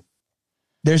with you,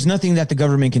 there's nothing that the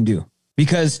government can do,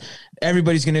 because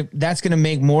that's going to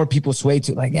make more people sway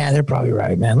to like, yeah, they're probably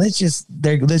right, man. Let's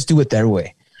do it their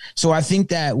way. So I think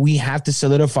that we have to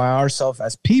solidify ourselves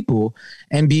as people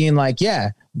and being like, yeah,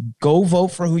 go vote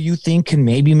for who you think can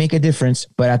maybe make a difference.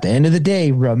 But at the end of the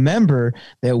day, remember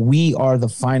that we're the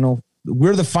final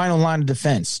line of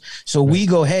defense. So we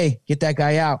go, hey, get that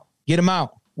guy out, get him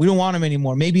out. We don't want him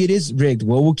anymore. Maybe it is rigged.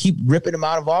 Well, we'll keep ripping him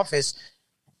out of office.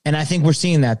 And I think we're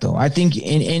seeing that, though. I think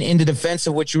in the defense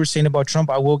of what you were saying about Trump,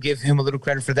 I will give him a little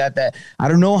credit for that. That I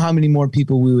don't know how many more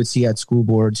people we would see at school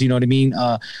boards, you know what I mean?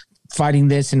 Fighting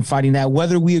this and fighting that,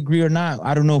 whether we agree or not.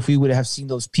 I don't know if we would have seen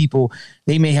those people.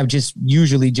 They may have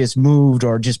usually just moved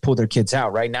or just pulled their kids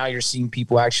out. Right now, you're seeing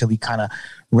people actually kind of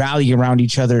rally around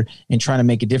each other and trying to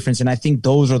make a difference. And I think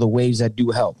those are the waves that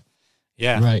do help.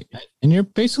 Yeah. Right. And you're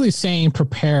basically saying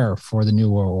prepare for the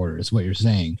new world order is what you're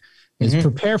saying. Is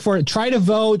prepare for it. Try to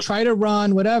vote, try to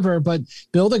run, whatever, but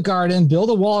build a garden,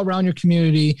 build a wall around your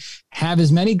community, have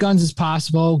as many guns as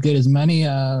possible, get as many,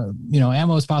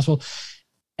 ammo as possible,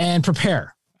 and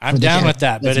prepare. I'm down with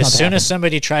that. But as soon as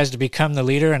somebody tries to become the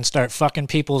leader and start fucking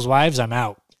people's wives, I'm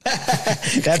out.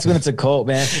 That's when it's a cult,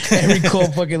 man. Every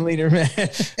cult fucking leader, man.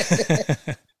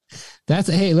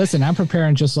 Hey, listen, I'm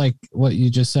preparing just like what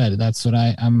you just said. That's what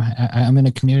I'm in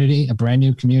a community, a brand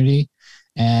new community.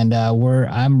 And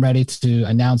I'm ready to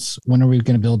announce when are we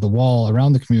going to build the wall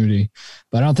around the community,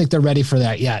 but I don't think they're ready for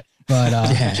that yet. But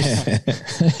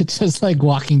it's just like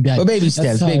Walking Dead. But baby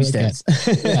steps.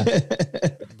 Yeah.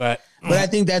 But I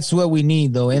think that's what we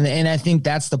need, though, and I think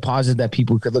that's the positive that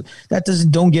people could look.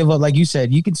 Don't give up, like you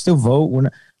said. You can still vote.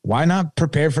 Why not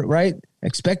prepare for it, right?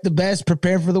 Expect the best,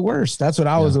 prepare for the worst. That's what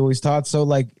I was always taught. So,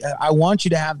 like, I want you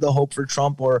to have the hope for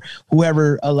Trump or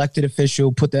whoever elected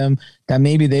official, put them that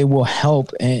maybe they will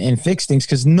help and fix things.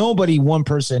 Because nobody, one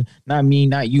person, not me,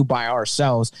 not you, by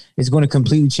ourselves, is going to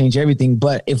completely change everything.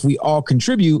 But if we all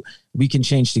contribute, we can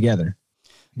change together.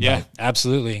 Yeah, right.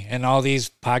 Absolutely. And all these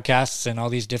podcasts and all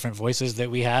these different voices that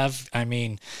we have. I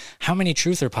mean, how many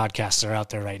truther podcasts are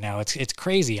out there right now? It's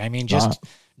crazy. I mean,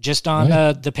 just on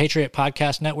the Patriot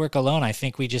Podcast network alone, I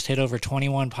think we just hit over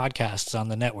 21 podcasts on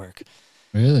the network.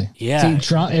 Really? Yeah.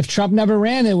 See, if Trump never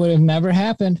ran, it would have never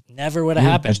happened. Never would have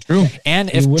happened. That's true. And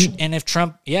if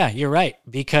Trump, you're right,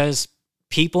 because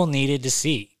people needed to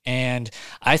see. And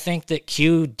I think that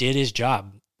Q did his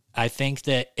job. I think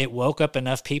that it woke up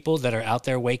enough people that are out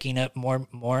there waking up more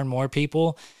and more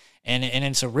people. and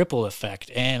it's a ripple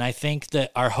effect. And I think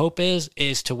that our hope is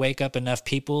to wake up enough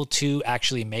people to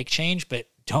actually make change. But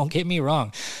don't get me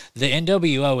wrong, the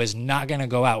NWO is not going to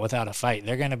go out without a fight.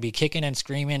 They're going to be kicking and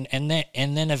screaming, and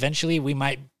then eventually we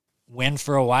might win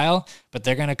for a while, but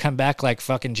they're going to come back like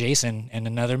fucking Jason in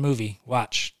another movie.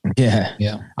 Watch. Yeah.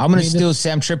 I'm going to steal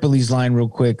Sam Tripoli's line real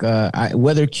quick.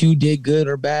 Whether Q did good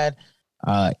or bad,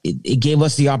 it gave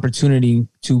us the opportunity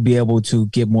to be able to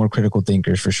get more critical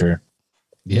thinkers for sure.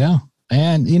 Yeah.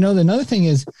 And, another thing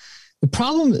is the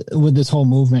problem with this whole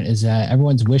movement is that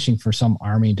everyone's wishing for some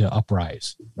army to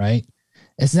uprise, right?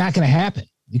 It's not going to happen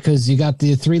because you got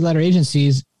the 3-letter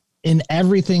agencies in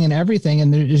everything.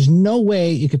 And there's no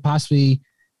way you could possibly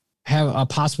have a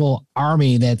possible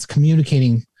army that's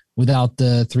communicating without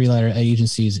the 3-letter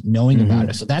agencies knowing about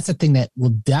it. So that's a thing that will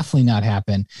definitely not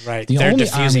happen. Right. The They're only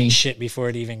diffusing army, shit before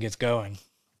it even gets going.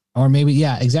 or maybe,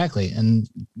 yeah, exactly. And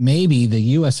maybe the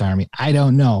U.S. Army, I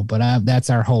don't know, but that's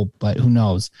our hope, but who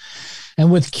knows?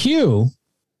 And with Q,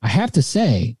 I have to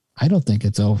say, I don't think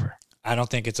it's over. I don't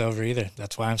think it's over either.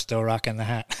 That's why I'm still rocking the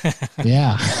hat.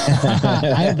 Yeah.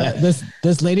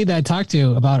 This lady that I talked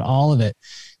to about all of it,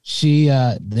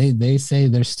 they say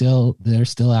they're still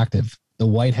active. The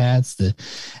white hats,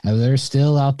 they're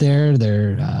still out there.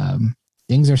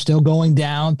 Things are still going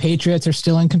down. Patriots are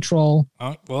still in control.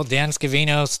 Oh, well, Dan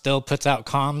Scavino still puts out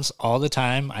comms all the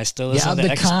time. I still listen to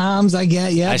comms. I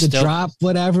get the drop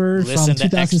whatever listen from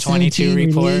to X22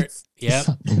 report. Release. Yep.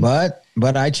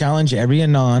 But I challenge every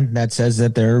anon that says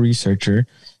that they're a researcher,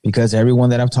 because everyone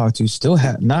that I've talked to still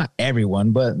have, not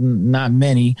everyone, but not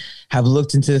many, have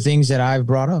looked into the things that I've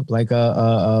brought up, like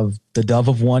of the dove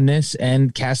of oneness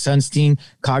and Cass Sunstein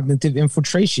cognitive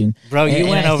infiltration. Bro, you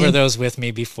went over those with me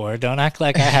before. Don't act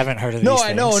like I haven't heard of these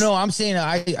things. No, I'm saying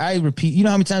I repeat, you know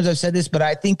how many times I've said this, but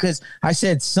I think because I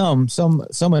said some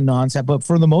anons have, but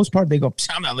for the most part, they go,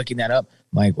 I'm not looking that up.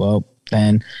 I'm like, well,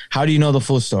 then how do you know the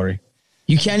full story?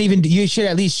 You can't even, you should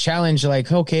at least challenge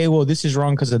like, okay, well, this is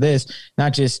wrong because of this,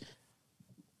 not just,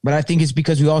 but I think it's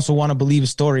because we also want to believe a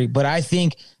story. But I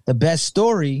think the best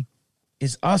story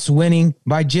is us winning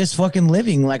by just fucking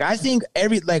living. Like, I think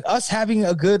us having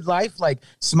a good life, like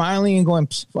smiling and going,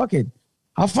 fuck it,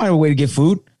 I'll find a way to get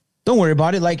food. Don't worry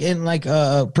about it. Like, and like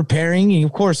preparing, and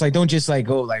of course, like, don't just like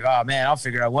go like, oh man, I'll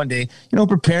figure it out one day,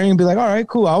 preparing and be like, all right,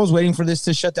 cool. I was waiting for this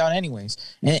to shut down anyways,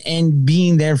 and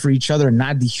being there for each other,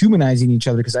 not dehumanizing each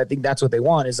other. Cause I think that's what they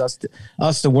want, is us,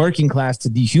 the working class, to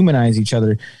dehumanize each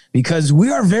other, because we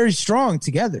are very strong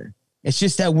together. It's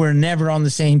just that we're never on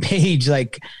the same page,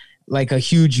 like a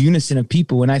huge unison of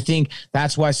people. And I think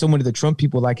that's why so many of the Trump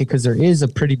people like it, because there is a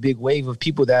pretty big wave of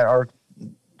people that are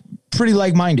pretty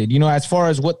like-minded, as far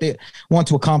as what they want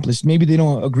to accomplish. Maybe they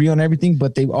don't agree on everything,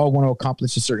 but they all want to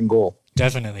accomplish a certain goal.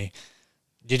 Definitely.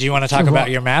 Did you want to talk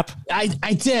about your map?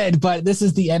 I did, but this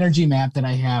is the energy map that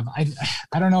I have.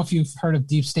 I don't know if you've heard of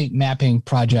Deep State Mapping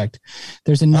Project.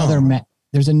 There's another map.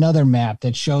 There's another map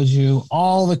that shows you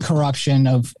all the corruption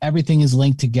of everything is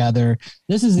linked together.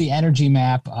 This is the energy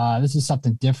map. This is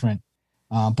something different.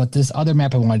 But this other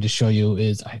map I wanted to show you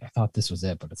is, I thought this was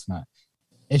it, but it's not.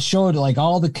 It showed like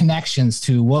all the connections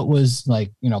to what was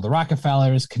like, the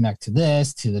Rockefellers connect to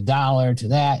this, to the dollar, to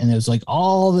that. And it was like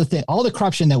all the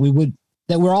corruption that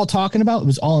we're all talking about. It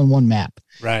was all in one map.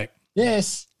 Right.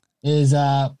 This is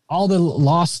all the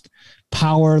lost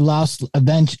power, lost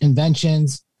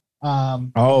inventions. Oh,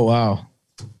 wow.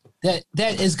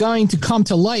 That is going to come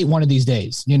to light one of these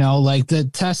days, like the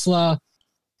Tesla,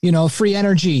 free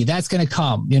energy, that's going to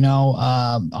come,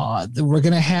 we're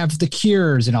going to have the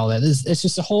cures and all that. It's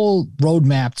just a whole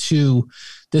roadmap to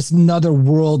this another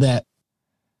world that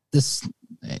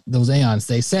those aeons,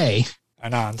 they say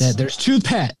Anons. That there's two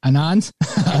Anons.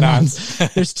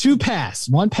 Anons. There's two paths.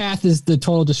 One path is the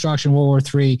total destruction, World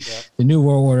War III, the New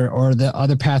World Order, or the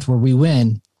other path where we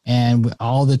win. And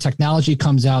all the technology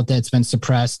comes out that's been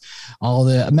suppressed, all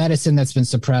the medicine that's been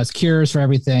suppressed, cures for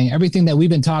everything that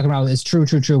we've been talking about is true,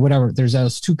 whatever. There's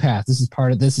those two paths.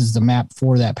 This is the map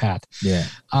for that path. Yeah.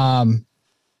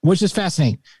 Which is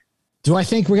fascinating. Do I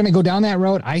think we're going to go down that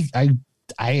road? I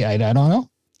don't know.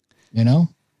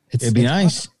 It'd be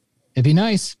nice. It'd be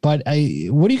nice. But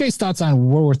what are you guys' thoughts on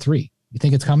World War III? You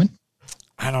think it's coming?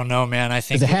 I don't know, man. I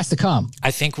think it has to come.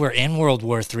 I think we're in World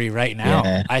War III right now.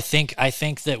 Yeah. I think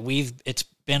that it's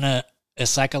been a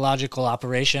psychological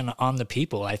operation on the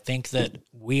people. I think that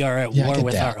we are at war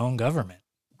with our own government.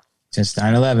 Since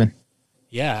 9/11.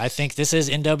 Yeah, I think this is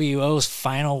NWO's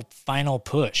final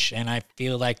push, and I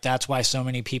feel like that's why so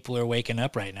many people are waking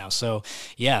up right now. So,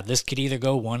 yeah, this could either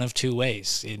go one of two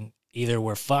ways. either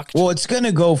we're fucked. Well, it's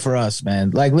gonna go for us,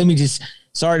 man. Like, let me just.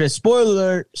 Sorry to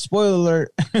spoiler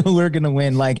alert, we're going to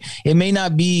win. Like, it may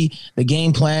not be the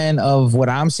game plan of what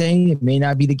I'm saying. It may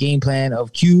not be the game plan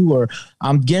of Q, or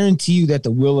I'm guarantee you that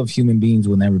the will of human beings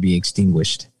will never be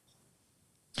extinguished.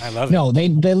 I love it. No, the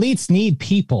elites need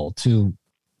people to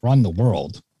run the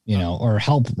world, or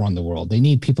help run the world. They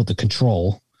need people to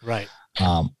control. Right.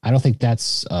 I don't think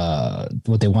that's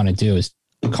what they want to do, is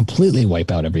completely wipe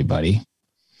out everybody.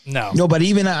 No, but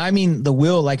even, I mean, the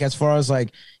will, like, as far as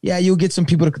like, yeah, you'll get some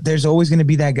people there's always going to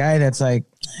be that guy that's like,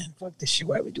 man, fuck this shit.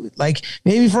 Why would we do it? Like,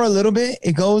 maybe for a little bit,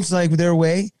 it goes like their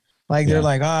way. Like, they're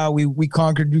like, we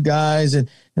conquered you guys. And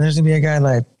there's going to be a guy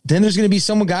like, then there's going to be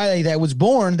some guy that was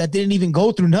born that didn't even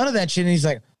go through none of that shit. And he's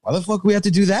like, why the fuck we have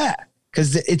to do that?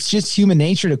 Because it's just human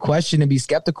nature to question and be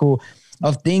skeptical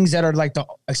of things that are like,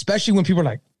 especially when people are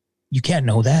like, you can't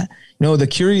know that. The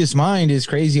curious mind is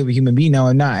crazy of a human being now,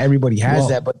 and not everybody has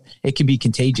that, but it can be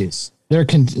contagious. They're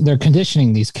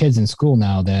conditioning these kids in school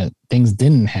now that things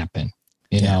didn't happen,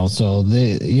 so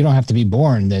you don't have to be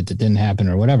born that it didn't happen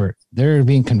or whatever. They're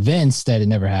being convinced that it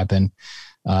never happened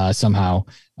somehow.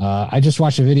 I just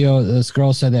watched a video. This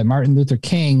girl said that Martin Luther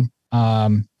King,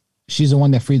 he's the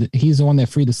one that freed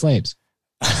the slaves.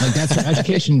 Like, that's her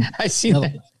education. I see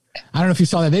that. I don't know if you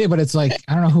saw that video, but it's like,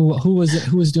 I don't know who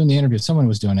was doing the interview. Someone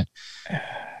was doing it,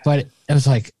 but it was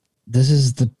like, this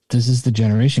is the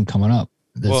generation coming up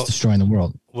that's destroying the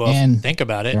world. Well, and think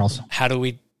about it. How do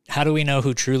we know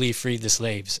who truly freed the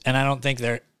slaves? And I don't think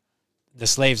the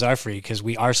slaves are free, because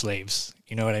we are slaves.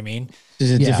 You know what I mean?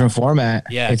 It's a different format.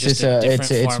 Yeah. It's just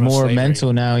it's more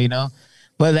mental now,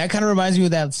 But that kind of reminds me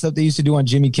of that stuff they used to do on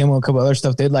Jimmy Kimmel and a couple other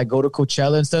stuff. They'd like go to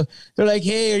Coachella and stuff. They're like,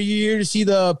 hey, are you here to see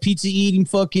the pizza eating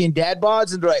fucking dad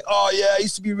bods? And they're like, oh yeah, I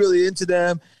used to be really into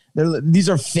them. These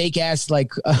are fake ass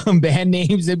like band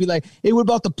names. They'd be like, hey, what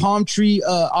about the palm tree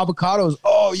avocados?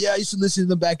 Oh yeah, I used to listen to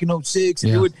them back in 2006.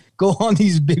 And they would go on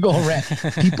these big old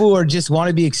people are just want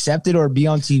to be accepted or be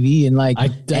on TV, and like,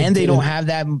 and they don't have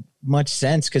that much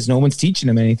sense because no one's teaching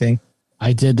them anything.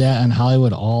 I did that in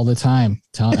Hollywood all the time.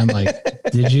 I'm like,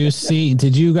 did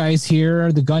you guys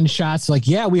hear the gunshots? Like,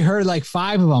 yeah, we heard like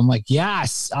 5 of them. Like,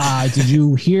 yes. Did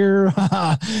you hear,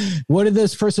 what did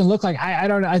this person look like? I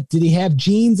don't know. Did he have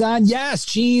jeans on? Yes.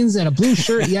 Jeans and a blue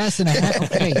shirt. Yes. And a hat.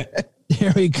 Okay.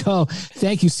 There we go.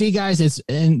 Thank you. See, guys,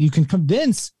 and you can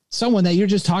convince someone that you're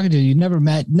just talking to, you never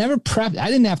met, never prepped. I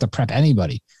didn't have to prep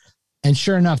anybody. And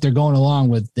sure enough, they're going along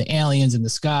with the aliens in the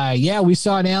sky. Yeah, we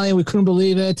saw an alien. We couldn't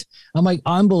believe it. I'm like,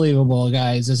 unbelievable,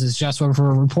 guys. This is just what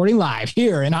we're reporting live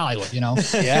here in Hollywood,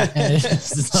 Yeah. Like,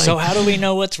 so how do we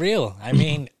know what's real? I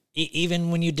mean, even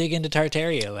when you dig into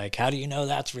Tartaria, like, how do you know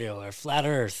that's real? Or flat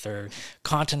Earth, or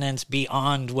continents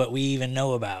beyond what we even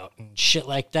know about, and shit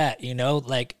like that,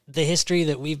 Like, the history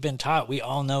that we've been taught, we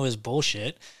all know is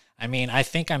bullshit. I mean, I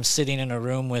think I'm sitting in a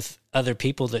room with other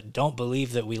people that don't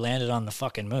believe that we landed on the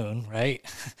fucking moon, right?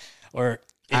 Or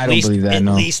at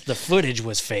least the footage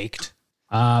was faked.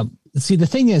 See, the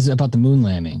thing is about the moon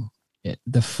landing,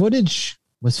 the footage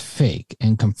was fake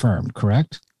and confirmed,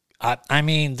 correct? I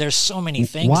mean, there's so many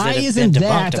things. Why isn't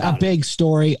that a big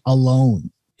story alone?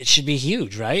 It should be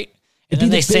huge, right? And then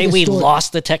they say we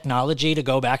lost the technology to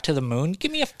go back to the moon.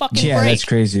 Give me a fucking break. Yeah, that's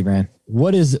crazy, man.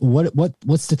 What's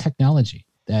the technology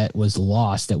that was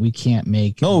lost that we can't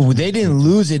make? No, they didn't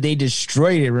lose it. They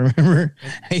destroyed it. Remember?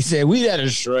 They said, we got to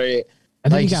destroy it.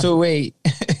 Like, so wait,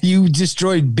 you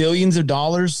destroyed billions of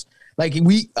dollars? Like,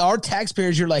 our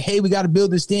taxpayers, you're like, hey, we got to build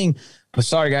this thing. But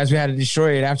sorry, guys, we had to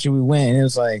destroy it after we went. And it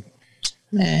was like,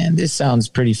 man, this sounds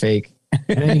pretty fake.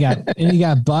 And then you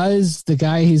got Buzz, the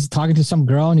guy, he's talking to some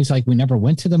girl and he's like, we never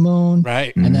went to the moon.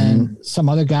 Right. And then some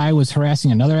other guy was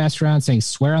harassing another astronaut saying,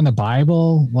 swear on the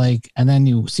Bible. Like, and then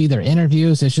you see their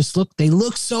interviews. It's just they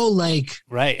look so like,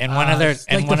 right. And one of their,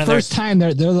 and like one the of their first time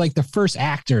they're like the first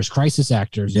actors, crisis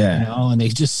actors, and they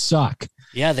just suck.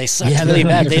 Yeah. They sucked really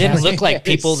bad. They didn't look like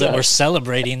people that were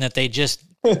celebrating that they just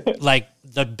like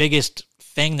the biggest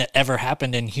thing that ever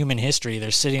happened in human history.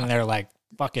 They're sitting there like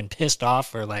fucking pissed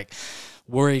off or like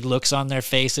worried looks on their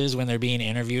faces when they're being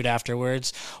interviewed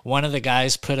afterwards. One of the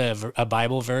guys put a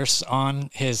Bible verse on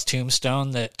his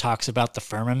tombstone that talks about the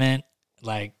firmament.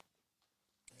 Like,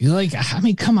 you're like, I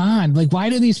mean, come on. Like, why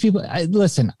do these people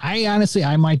listen? I honestly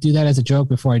might do that as a joke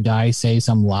before I die, say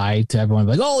some lie to everyone.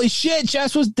 Like, holy shit,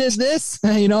 Jess did this.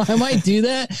 I might do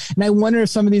that. And I wonder if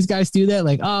some of these guys do that.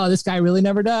 Like, oh, this guy really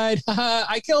never died.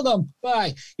 I killed him.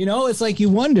 Bye. It's like, you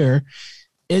wonder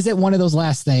is it one of those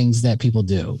last things that people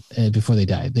do before they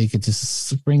die? They could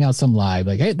just bring out some lie,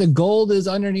 like, hey, the gold is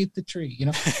underneath the tree, you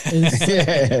know?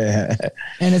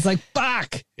 And it's like,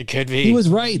 fuck. It could be. He was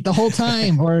right the whole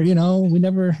time. Or, you know, we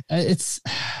never,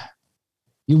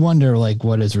 you wonder like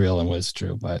what is real and what's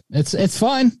true, but it's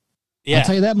fun. Yeah. I'll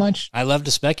tell you that much. I love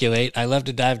to speculate. I love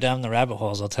to dive down the rabbit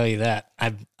holes. I'll tell you that.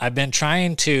 I've been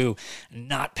trying to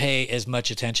not pay as much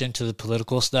attention to the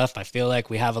political stuff. I feel like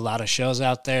we have a lot of shows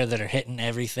out there that are hitting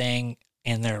everything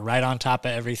and they're right on top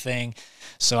of everything.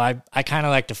 So I kind of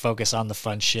like to focus on the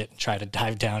fun shit and try to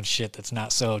dive down shit that's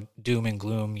not so doom and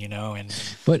gloom, you know.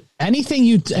 But anything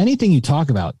you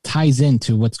talk about ties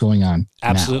into what's going on.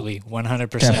 Absolutely, now. 100%.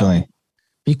 Definitely.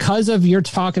 Because of you're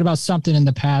talking about something in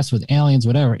the past with aliens,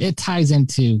 whatever, it ties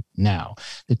into now.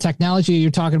 The technology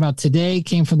you're talking about today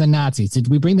came from the Nazis. Did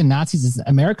we bring the Nazis? Is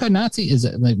America Nazi?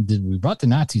 Did we brought the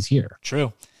Nazis here?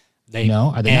 True.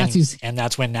 Are the Nazis? And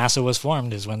that's when NASA was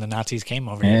formed, is when the Nazis came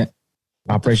over here.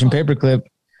 Operation Paperclip.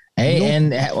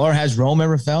 Hey, or has Rome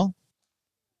ever fell?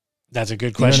 That's a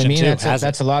good question, you know what I mean?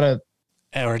 That's a lot of...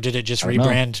 Or did it just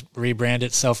rebrand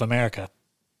itself America?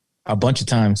 A bunch of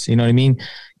times, you know what I mean?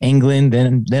 England,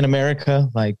 then America.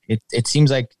 Like it seems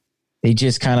like they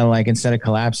just kind of like, instead of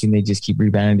collapsing, they just keep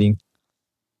rebranding.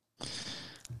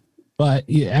 But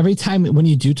every time when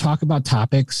you do talk about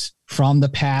topics from the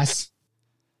past,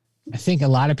 I think a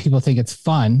lot of people think it's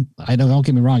fun. Don't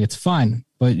get me wrong, it's fun,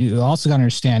 but you also got to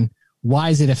understand, why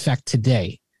does it affect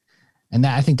today? And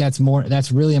I think that's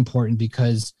really important,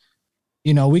 because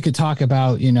you know, we could talk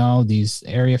about, you know, these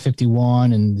Area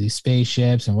 51 and these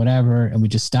spaceships and whatever, and we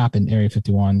just stop in Area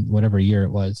 51, whatever year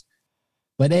it was.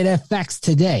 But it affects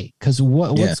today, because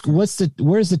where's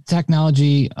the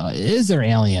technology? Is there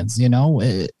aliens, you know,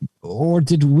 or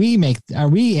are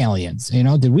we aliens? You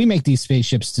know, did we make these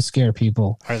spaceships to scare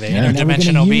people? Are they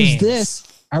interdimensional beings?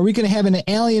 Are we going to have an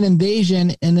alien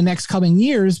invasion in the next coming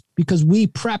years because we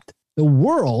prepped the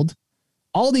world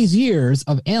all these years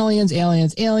of aliens?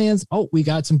 Oh, we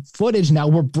got some footage now.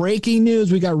 We're breaking news.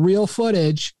 We got real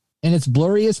footage, and it's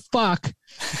blurry as fuck.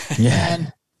 Yeah.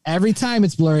 And every time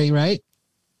it's blurry, right?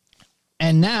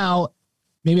 And now,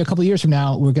 maybe a couple of years from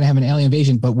now, we're going to have an alien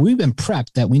invasion, but we've been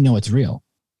prepped that we know it's real.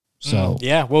 So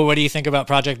yeah. Well, what do you think about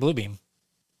Project Bluebeam?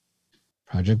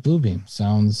 Project Bluebeam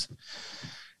sounds...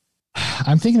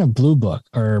 I'm thinking of Blue Book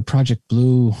or Project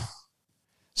Blue.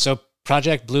 So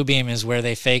Project Bluebeam is where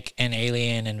they fake an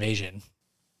alien invasion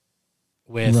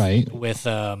with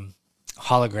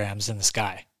holograms in the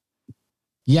sky.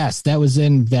 Yes, that was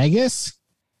in Vegas.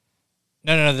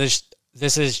 No. This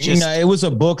is just. It was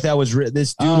a book that was written.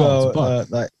 This dude,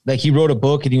 like he wrote a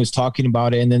book and he was talking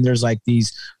about it. And then there's like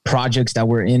these projects that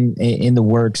were in the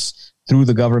works through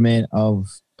the government of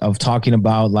talking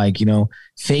about, like, you know,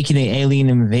 faking an alien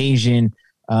invasion.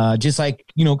 Just like,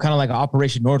 you know, kind of like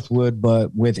Operation Northwood,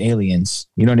 but with aliens.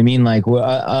 You know what I mean? Like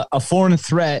a foreign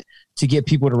threat to get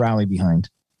people to rally behind.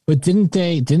 But didn't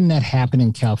that happen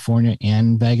in California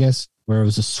and Vegas, where it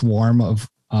was a swarm of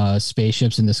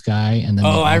spaceships in the sky? And then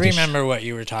I remember what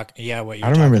you were talking. Yeah, what you were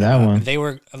I remember that about. one. They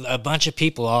were a bunch of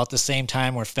people all at the same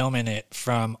time were filming it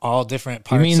from all different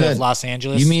parts of Los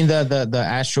Angeles. You mean the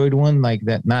asteroid one? Like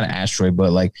that, not an asteroid,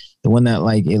 but like the one that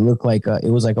like it looked like it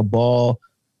was like a ball.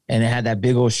 And it had that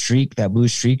big old streak, that blue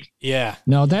streak. Yeah.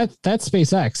 No, that's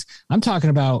SpaceX. I'm talking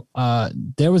about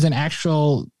there was an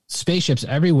actual spaceships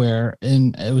everywhere,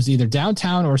 and it was either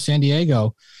downtown or San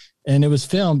Diego, and it was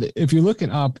filmed. If you look it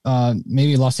up,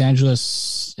 maybe Los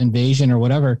Angeles invasion or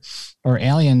whatever, or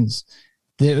aliens,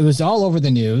 it was all over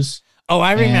the news. Oh,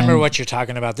 I remember what you're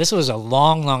talking about. This was a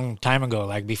long, long time ago,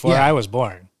 like before I was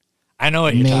born. I know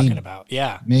what you're talking about.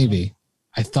 Yeah. Maybe.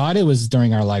 I thought it was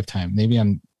during our lifetime. Maybe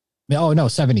Oh, no,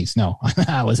 70s. No,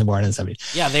 I wasn't born in the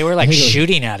 70s. Yeah, they were like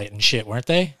shooting at it and shit, weren't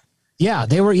they? Yeah,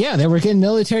 they were getting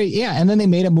military. Yeah, and then they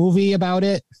made a movie about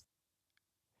it.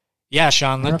 Yeah,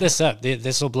 Sean, look this up.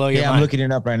 This will blow your mind. Yeah, I'm looking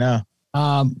it up right now.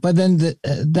 But then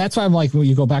that's why I'm like, when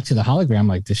you go back to the hologram,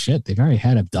 like, this shit, they've already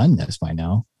had done this by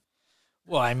now.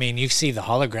 Well, I mean, you see the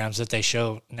holograms that they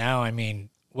show now. I mean,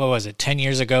 what was it? 10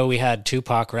 years ago, we had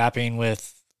Tupac rapping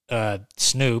with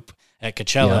Snoop at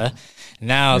Coachella. Yep.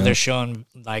 Now they're showing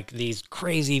like these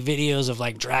crazy videos of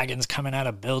like dragons coming out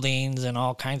of buildings and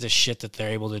all kinds of shit that they're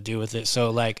able to do with it.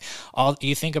 So like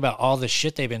you think about all the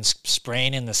shit they've been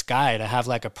spraying in the sky to have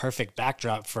like a perfect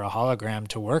backdrop for a hologram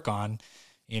to work on.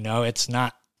 You know, it's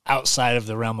not outside of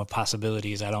the realm of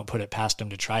possibilities. I don't put it past them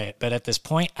to try it. But at this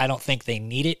point, I don't think they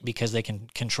need it because they can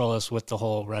control us with the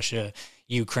whole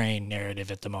Russia-Ukraine narrative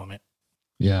at the moment.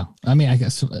 Yeah. I mean, I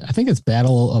think it's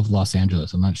Battle of Los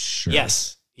Angeles. I'm not sure.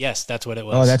 Yes, that's what it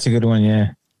was. Oh, that's a good one.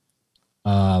 Yeah.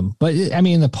 But I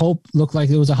mean, the Pope looked like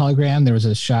it was a hologram. There was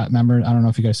a shot. Remember, I don't know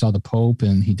if you guys saw the Pope,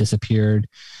 and he disappeared.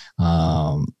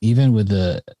 Even with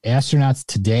the astronauts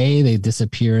today, they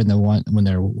disappear. And the one when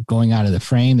they're going out of the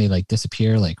frame, they like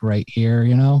disappear, like right here.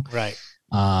 You know, right?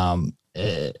 That's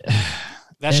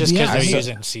just because they're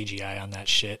using CGI on that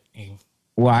shit.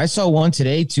 Well, I saw one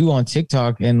today too on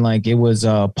TikTok, and like it was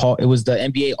Paul. It was the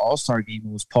NBA All-Star game.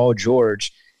 It was Paul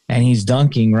George, and he's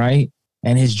dunking, right?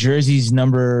 And his jersey's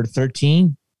number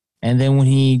 13. And then when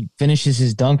he finishes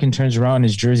his dunk and turns around,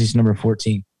 his jersey's number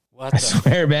 14. I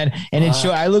swear, man. And it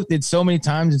showed, I looked at so many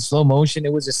times in slow motion.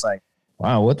 It was just like,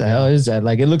 wow, what the hell is that?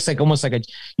 Like, it looks like almost like a,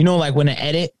 you know, like when an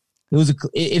edit,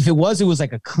 if it was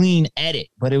like a clean edit,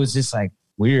 but it was just like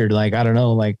weird. Like, I don't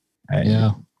know. Like,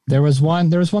 yeah. There was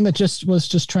one that was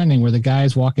just trending where the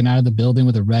guy's walking out of the building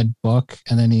with a red book,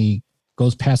 and then he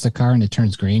goes past the car and it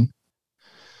turns green.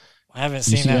 I haven't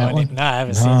seen that one. No, I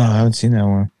haven't seen that one. I haven't seen that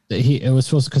one. It was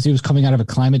supposed to, because he was coming out of a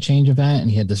climate change event, and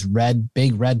he had this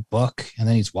big red book, and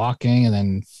then he's walking, and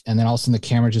then all of a sudden the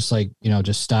camera just like, you know,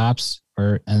 just stops,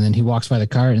 and then he walks by the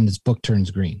car and this book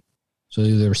turns green. So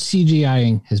they were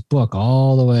CGIing his book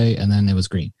all the way, and then it was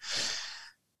green.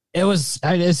 It was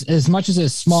as much as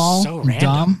it's small, so random.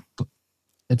 Dumb.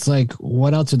 It's like,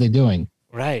 what else are they doing?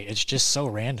 Right. It's just so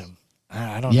random.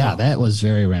 I don't know. Yeah, that was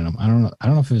very random. I don't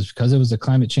know if it was because it was a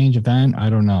climate change event. I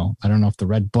don't know. I don't know if the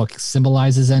red book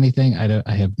symbolizes anything.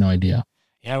 I have no idea.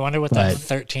 Yeah, I wonder what that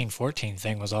 13-14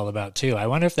 thing was all about too. I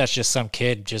wonder if that's just some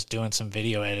kid just doing some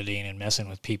video editing and messing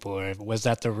with people, or was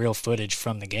that the real footage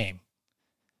from the game?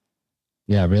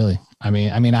 Yeah, really. I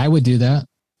mean, I would do that.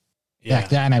 Yeah. Back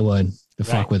then I would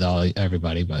fuck with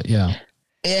everybody, but yeah.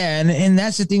 Yeah, and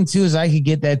that's the thing too, is I could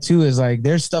get that too, is like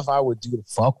there's stuff I would do to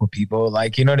fuck with people,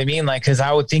 like, you know what I mean, like, because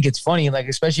I would think it's funny, like,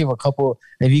 especially if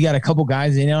you got a couple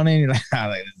guys in on it, you're like, oh,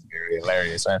 like, this is very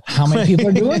hilarious, man. How many people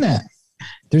are doing that?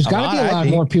 There's got to be a lot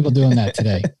more people doing that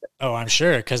today. Oh, I'm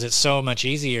sure, because it's so much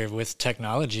easier with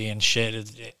technology and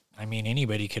shit. I mean,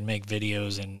 anybody can make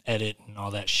videos and edit and all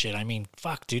that shit. I mean,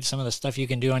 fuck, dude, some of the stuff you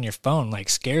can do on your phone like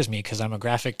scares me because I'm a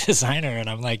graphic designer and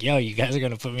I'm like, yo, you guys are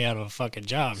gonna put me out of a fucking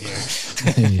job here.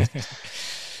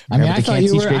 I mean, I thought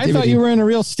you were in a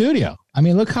real studio. I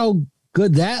mean, look how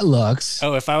good that looks.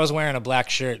 Oh, if I was wearing a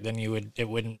black shirt, then it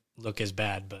wouldn't look as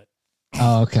bad. But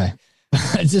oh, okay.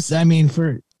 I mean,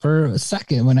 for a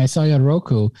second when I saw you on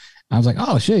Roku, I was like,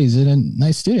 oh shit, he's in a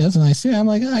nice studio. That's a nice studio. I'm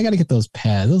like, oh, I got to get those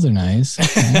pads. Those are nice.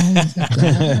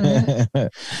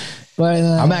 But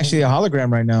I'm actually a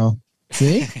hologram right now.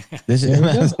 See? This is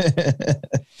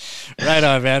right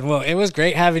on, man. Well, it was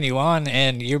great having you on,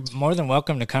 and you're more than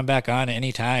welcome to come back on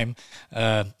anytime.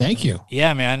 Thank you.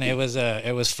 Yeah, man. It was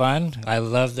fun. I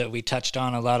love that we touched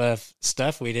on a lot of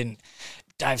stuff. We didn't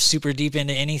dive super deep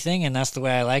into anything, and that's the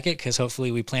way I like it, because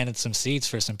hopefully we planted some seeds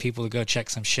for some people to go check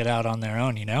some shit out on their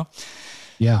own, you know?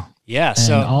 Yeah. Yeah.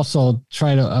 And also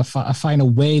try to find a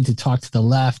way to talk to the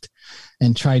left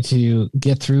and try to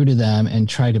get through to them and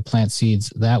try to plant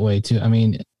seeds that way too. I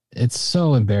mean, it's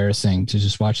so embarrassing to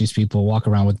just watch these people walk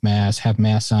around with masks, have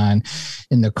masks on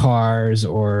in their cars,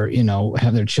 or, you know,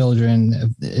 have their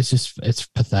children. It's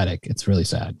pathetic. It's really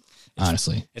sad,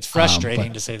 honestly. It's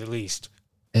frustrating to say the least.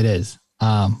 It is.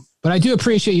 But I do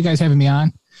appreciate you guys having me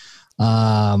on.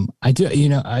 I do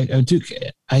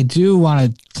want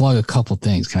to plug a couple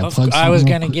things. Can I plug something? I was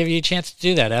going to give you a chance to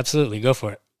do that. Absolutely. Go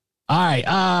for it. All right.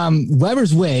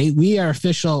 Weberz Way. We are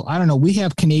official. I don't know. We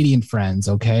have Canadian friends.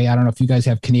 Okay. I don't know if you guys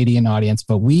have Canadian audience,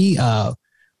 but we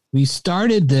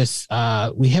started this,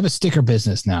 we have a sticker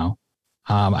business now.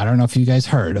 I don't know if you guys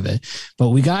heard of it, but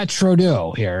we got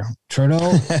Trudeau here.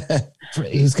 Trudeau,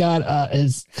 he's got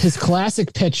his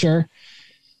classic picture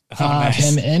of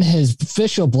him in his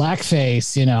official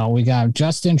blackface. You know, we got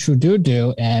Justin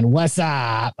Trudeau and what's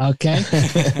up? Okay.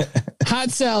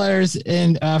 Hot sellers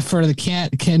for the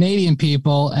Canadian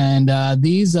people. And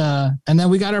these, and then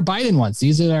we got our Biden ones.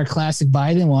 These are our classic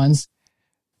Biden ones.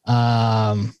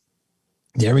 There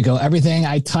we go. Everything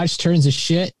I touch turns to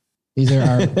shit. These are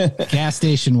our gas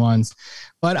station ones.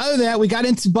 But other than that, we got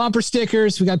into bumper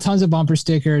stickers. We got tons of bumper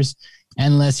stickers.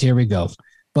 Endless. Here we go.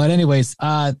 But anyways,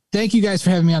 thank you guys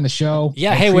for having me on the show.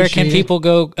 Yeah. Hey, where can people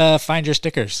go find your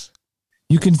stickers?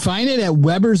 You can find it at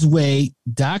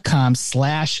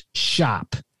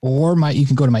weberzway.com/shop. Or you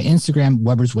can go to my Instagram,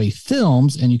 Weberz Way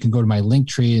Films, and you can go to my link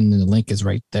tree, and the link is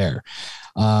right there.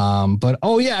 But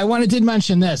I did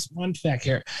mention this one fact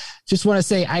here. Just want to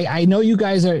say, I know you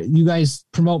guys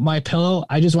promote My Pillow.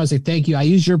 I just want to say thank you. I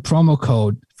use your promo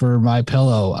code for My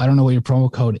Pillow. I don't know what your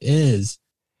promo code is,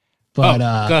 But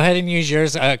go ahead and use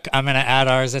yours. I'm going to add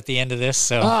ours at the end of this.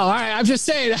 So. Oh, all right. I'm just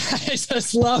saying, I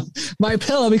just love my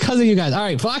pillow because of you guys. All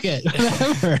right, fuck it.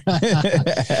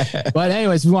 But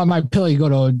anyways, if you want my pillow, you go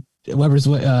to Weberz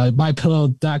Way,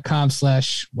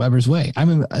 mypillow.com/Weberz Way.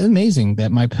 I'm amazing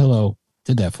that my pillow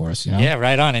did that for us. You know? Yeah,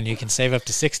 right on. And you can save up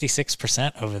to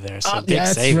 66% over there. So big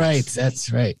that's savings. right.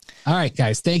 That's right. All right,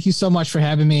 guys. Thank you so much for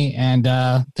having me. And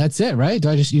that's it, right?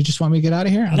 You just want me to get out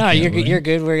of here? No, you're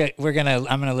good.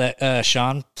 I'm gonna let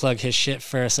Sean plug his shit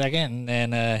for a second,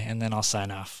 and then I'll sign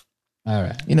off. All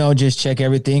right. Just check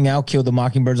everything out. Kill the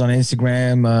Mockingbirds on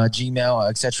Instagram,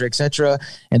 Gmail, etc., etc.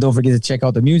 And don't forget to check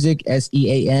out the music,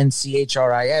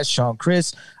 SEANCHRIS, Sean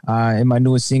Chris, and my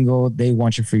newest single, They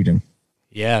Want Your Freedom.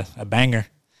 Yeah, a banger.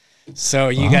 So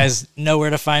you guys know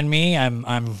where to find me.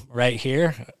 I'm right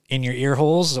here in your ear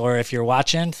holes, or if you're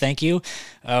watching, thank you.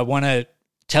 Want to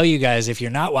tell you guys, if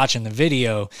you're not watching the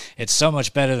video, it's so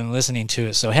much better than listening to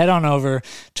it. So head on over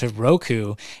to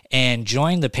Roku and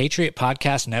join the Patriot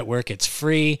Podcast Network. It's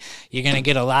free. You're going to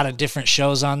get a lot of different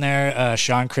shows on there.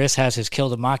 Sean Chris has his Kill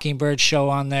the Mockingbird show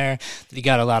on there. You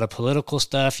got a lot of political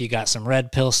stuff. You got some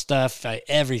red pill stuff,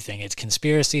 everything. It's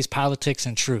conspiracies, politics,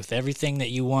 and truth. Everything that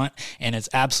you want, and it's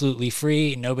absolutely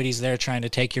free. Nobody's there trying to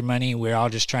take your money. We're all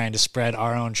just trying to spread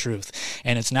our own truth.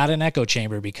 And it's not an echo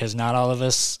chamber, because not all of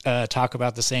us talk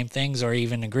about the same things or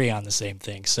even agree on the same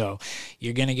thing. So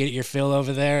you're going to get your fill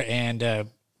over there, and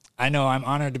I know I'm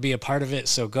honored to be a part of it,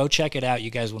 so go check it out.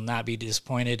 You guys will not be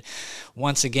disappointed.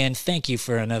 Once again, thank you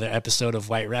for another episode of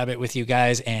White Rabbit with you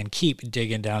guys, and keep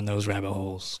digging down those rabbit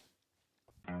holes.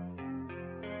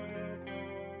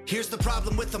 Here's the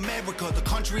problem with America, the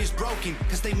country is broken,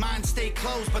 cause they minds stay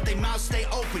closed, but they mouths stay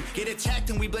open. Get attacked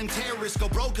and we blame terrorists, go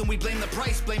broken, we blame the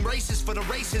price, blame racists for the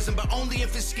racism, but only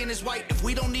if his skin is white. If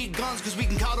we don't need guns, cause we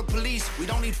can call the police, we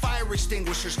don't need fire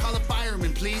extinguishers, call a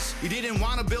fireman please. You didn't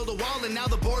want to build a wall and now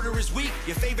the border is weak.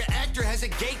 Your favorite actor has a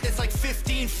gate that's like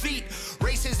 15 feet.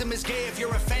 Racism is gay, if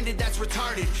you're offended, that's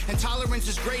retarded. And tolerance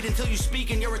is great until you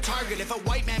speak and you're a target. If a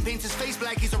white man paints his face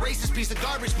black, he's a racist piece of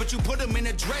garbage, but you put him in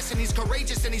a dress and he's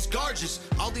courageous and he's gorgeous.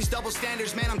 All these double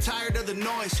standards, man, I'm tired of the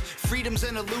noise. Freedom's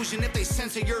an illusion if they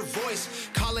censor your voice.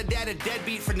 Call a dad a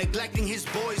deadbeat for neglecting his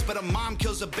boys, but a mom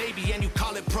kills a baby and you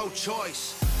call it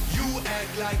pro-choice. You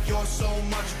act like you're so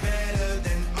much better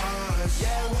than us.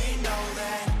 Yeah, we know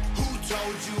that. Who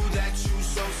told you that you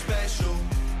so special?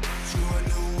 To a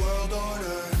new world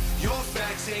order. Your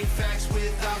facts ain't facts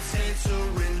without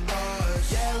censoring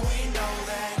us. Yeah, we know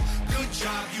that. Good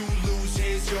job, you lose,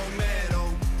 here's your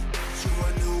medal. To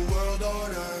a new world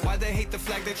order. Why they hate the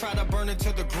flag, they try to burn it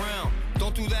to the ground.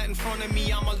 Don't do that in front of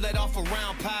me, I'ma let off a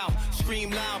round. Pow, scream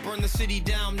loud, burn the city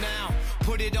down now.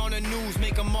 Put it on the news,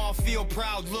 make them all feel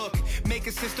proud. Look, make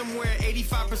a system where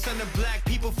 85% of black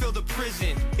people fill the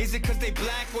prison. Is it cause they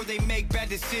black or they make bad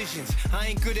decisions? I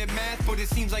ain't good at math, but it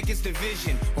seems like it's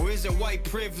division. Or is it white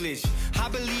privilege? I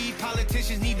believe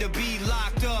politicians need to be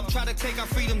locked up. Try to take our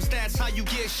freedoms, that's how you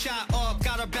get shot up.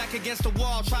 Got our back against the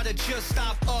wall, try to just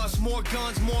stop us. More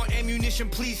guns, more ammunition,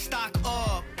 please stock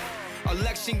up.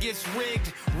 Election gets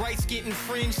rigged, rights get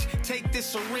infringed. Take this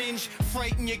syringe,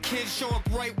 frighten your kids, show up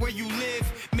right where you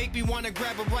live. Make me wanna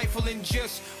grab a rifle and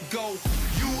just go.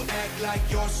 You act like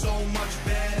you're so much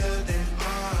better than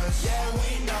us. Yeah,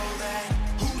 we know that.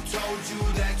 Who told you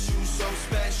that you so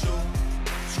special?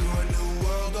 To a new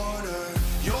world order.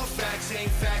 Your facts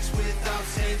ain't facts without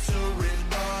censoring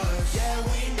us. Yeah,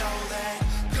 we know that.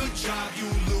 Good job, you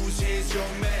lose, here's your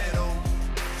medal.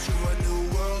 To a new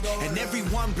world order. And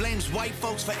everyone blames white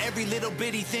folks for every little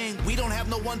bitty thing. We don't have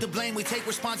no one to blame, we take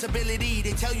responsibility.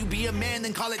 They tell you be a man,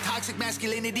 then call it toxic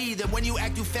masculinity. Then when you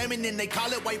act too feminine, they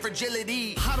call it white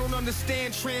fragility. I don't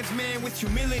understand trans man with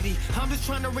humility. I'm just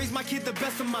trying to raise my kid the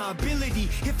best of my ability.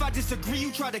 If I disagree,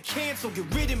 you try to cancel, get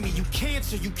rid of me. You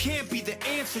cancer, you can't be the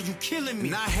answer, you killing me.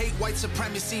 And I hate white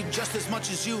supremacy just as much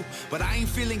as you, but I ain't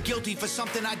feeling guilty for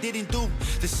something I didn't do.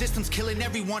 The system's killing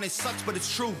everyone, it sucks, but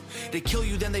it's true. They kill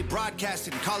you, then they broadcast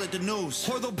it and call it the news.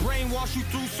 Or they'll brainwash you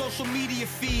through social media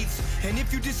feeds. And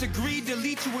if you disagree,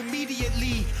 delete you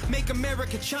immediately. Make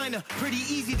America China pretty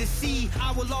easy to see.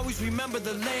 I will always remember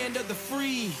the land of the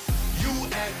free. You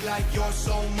act like you're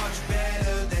so much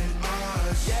better than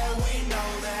us. Yeah, we know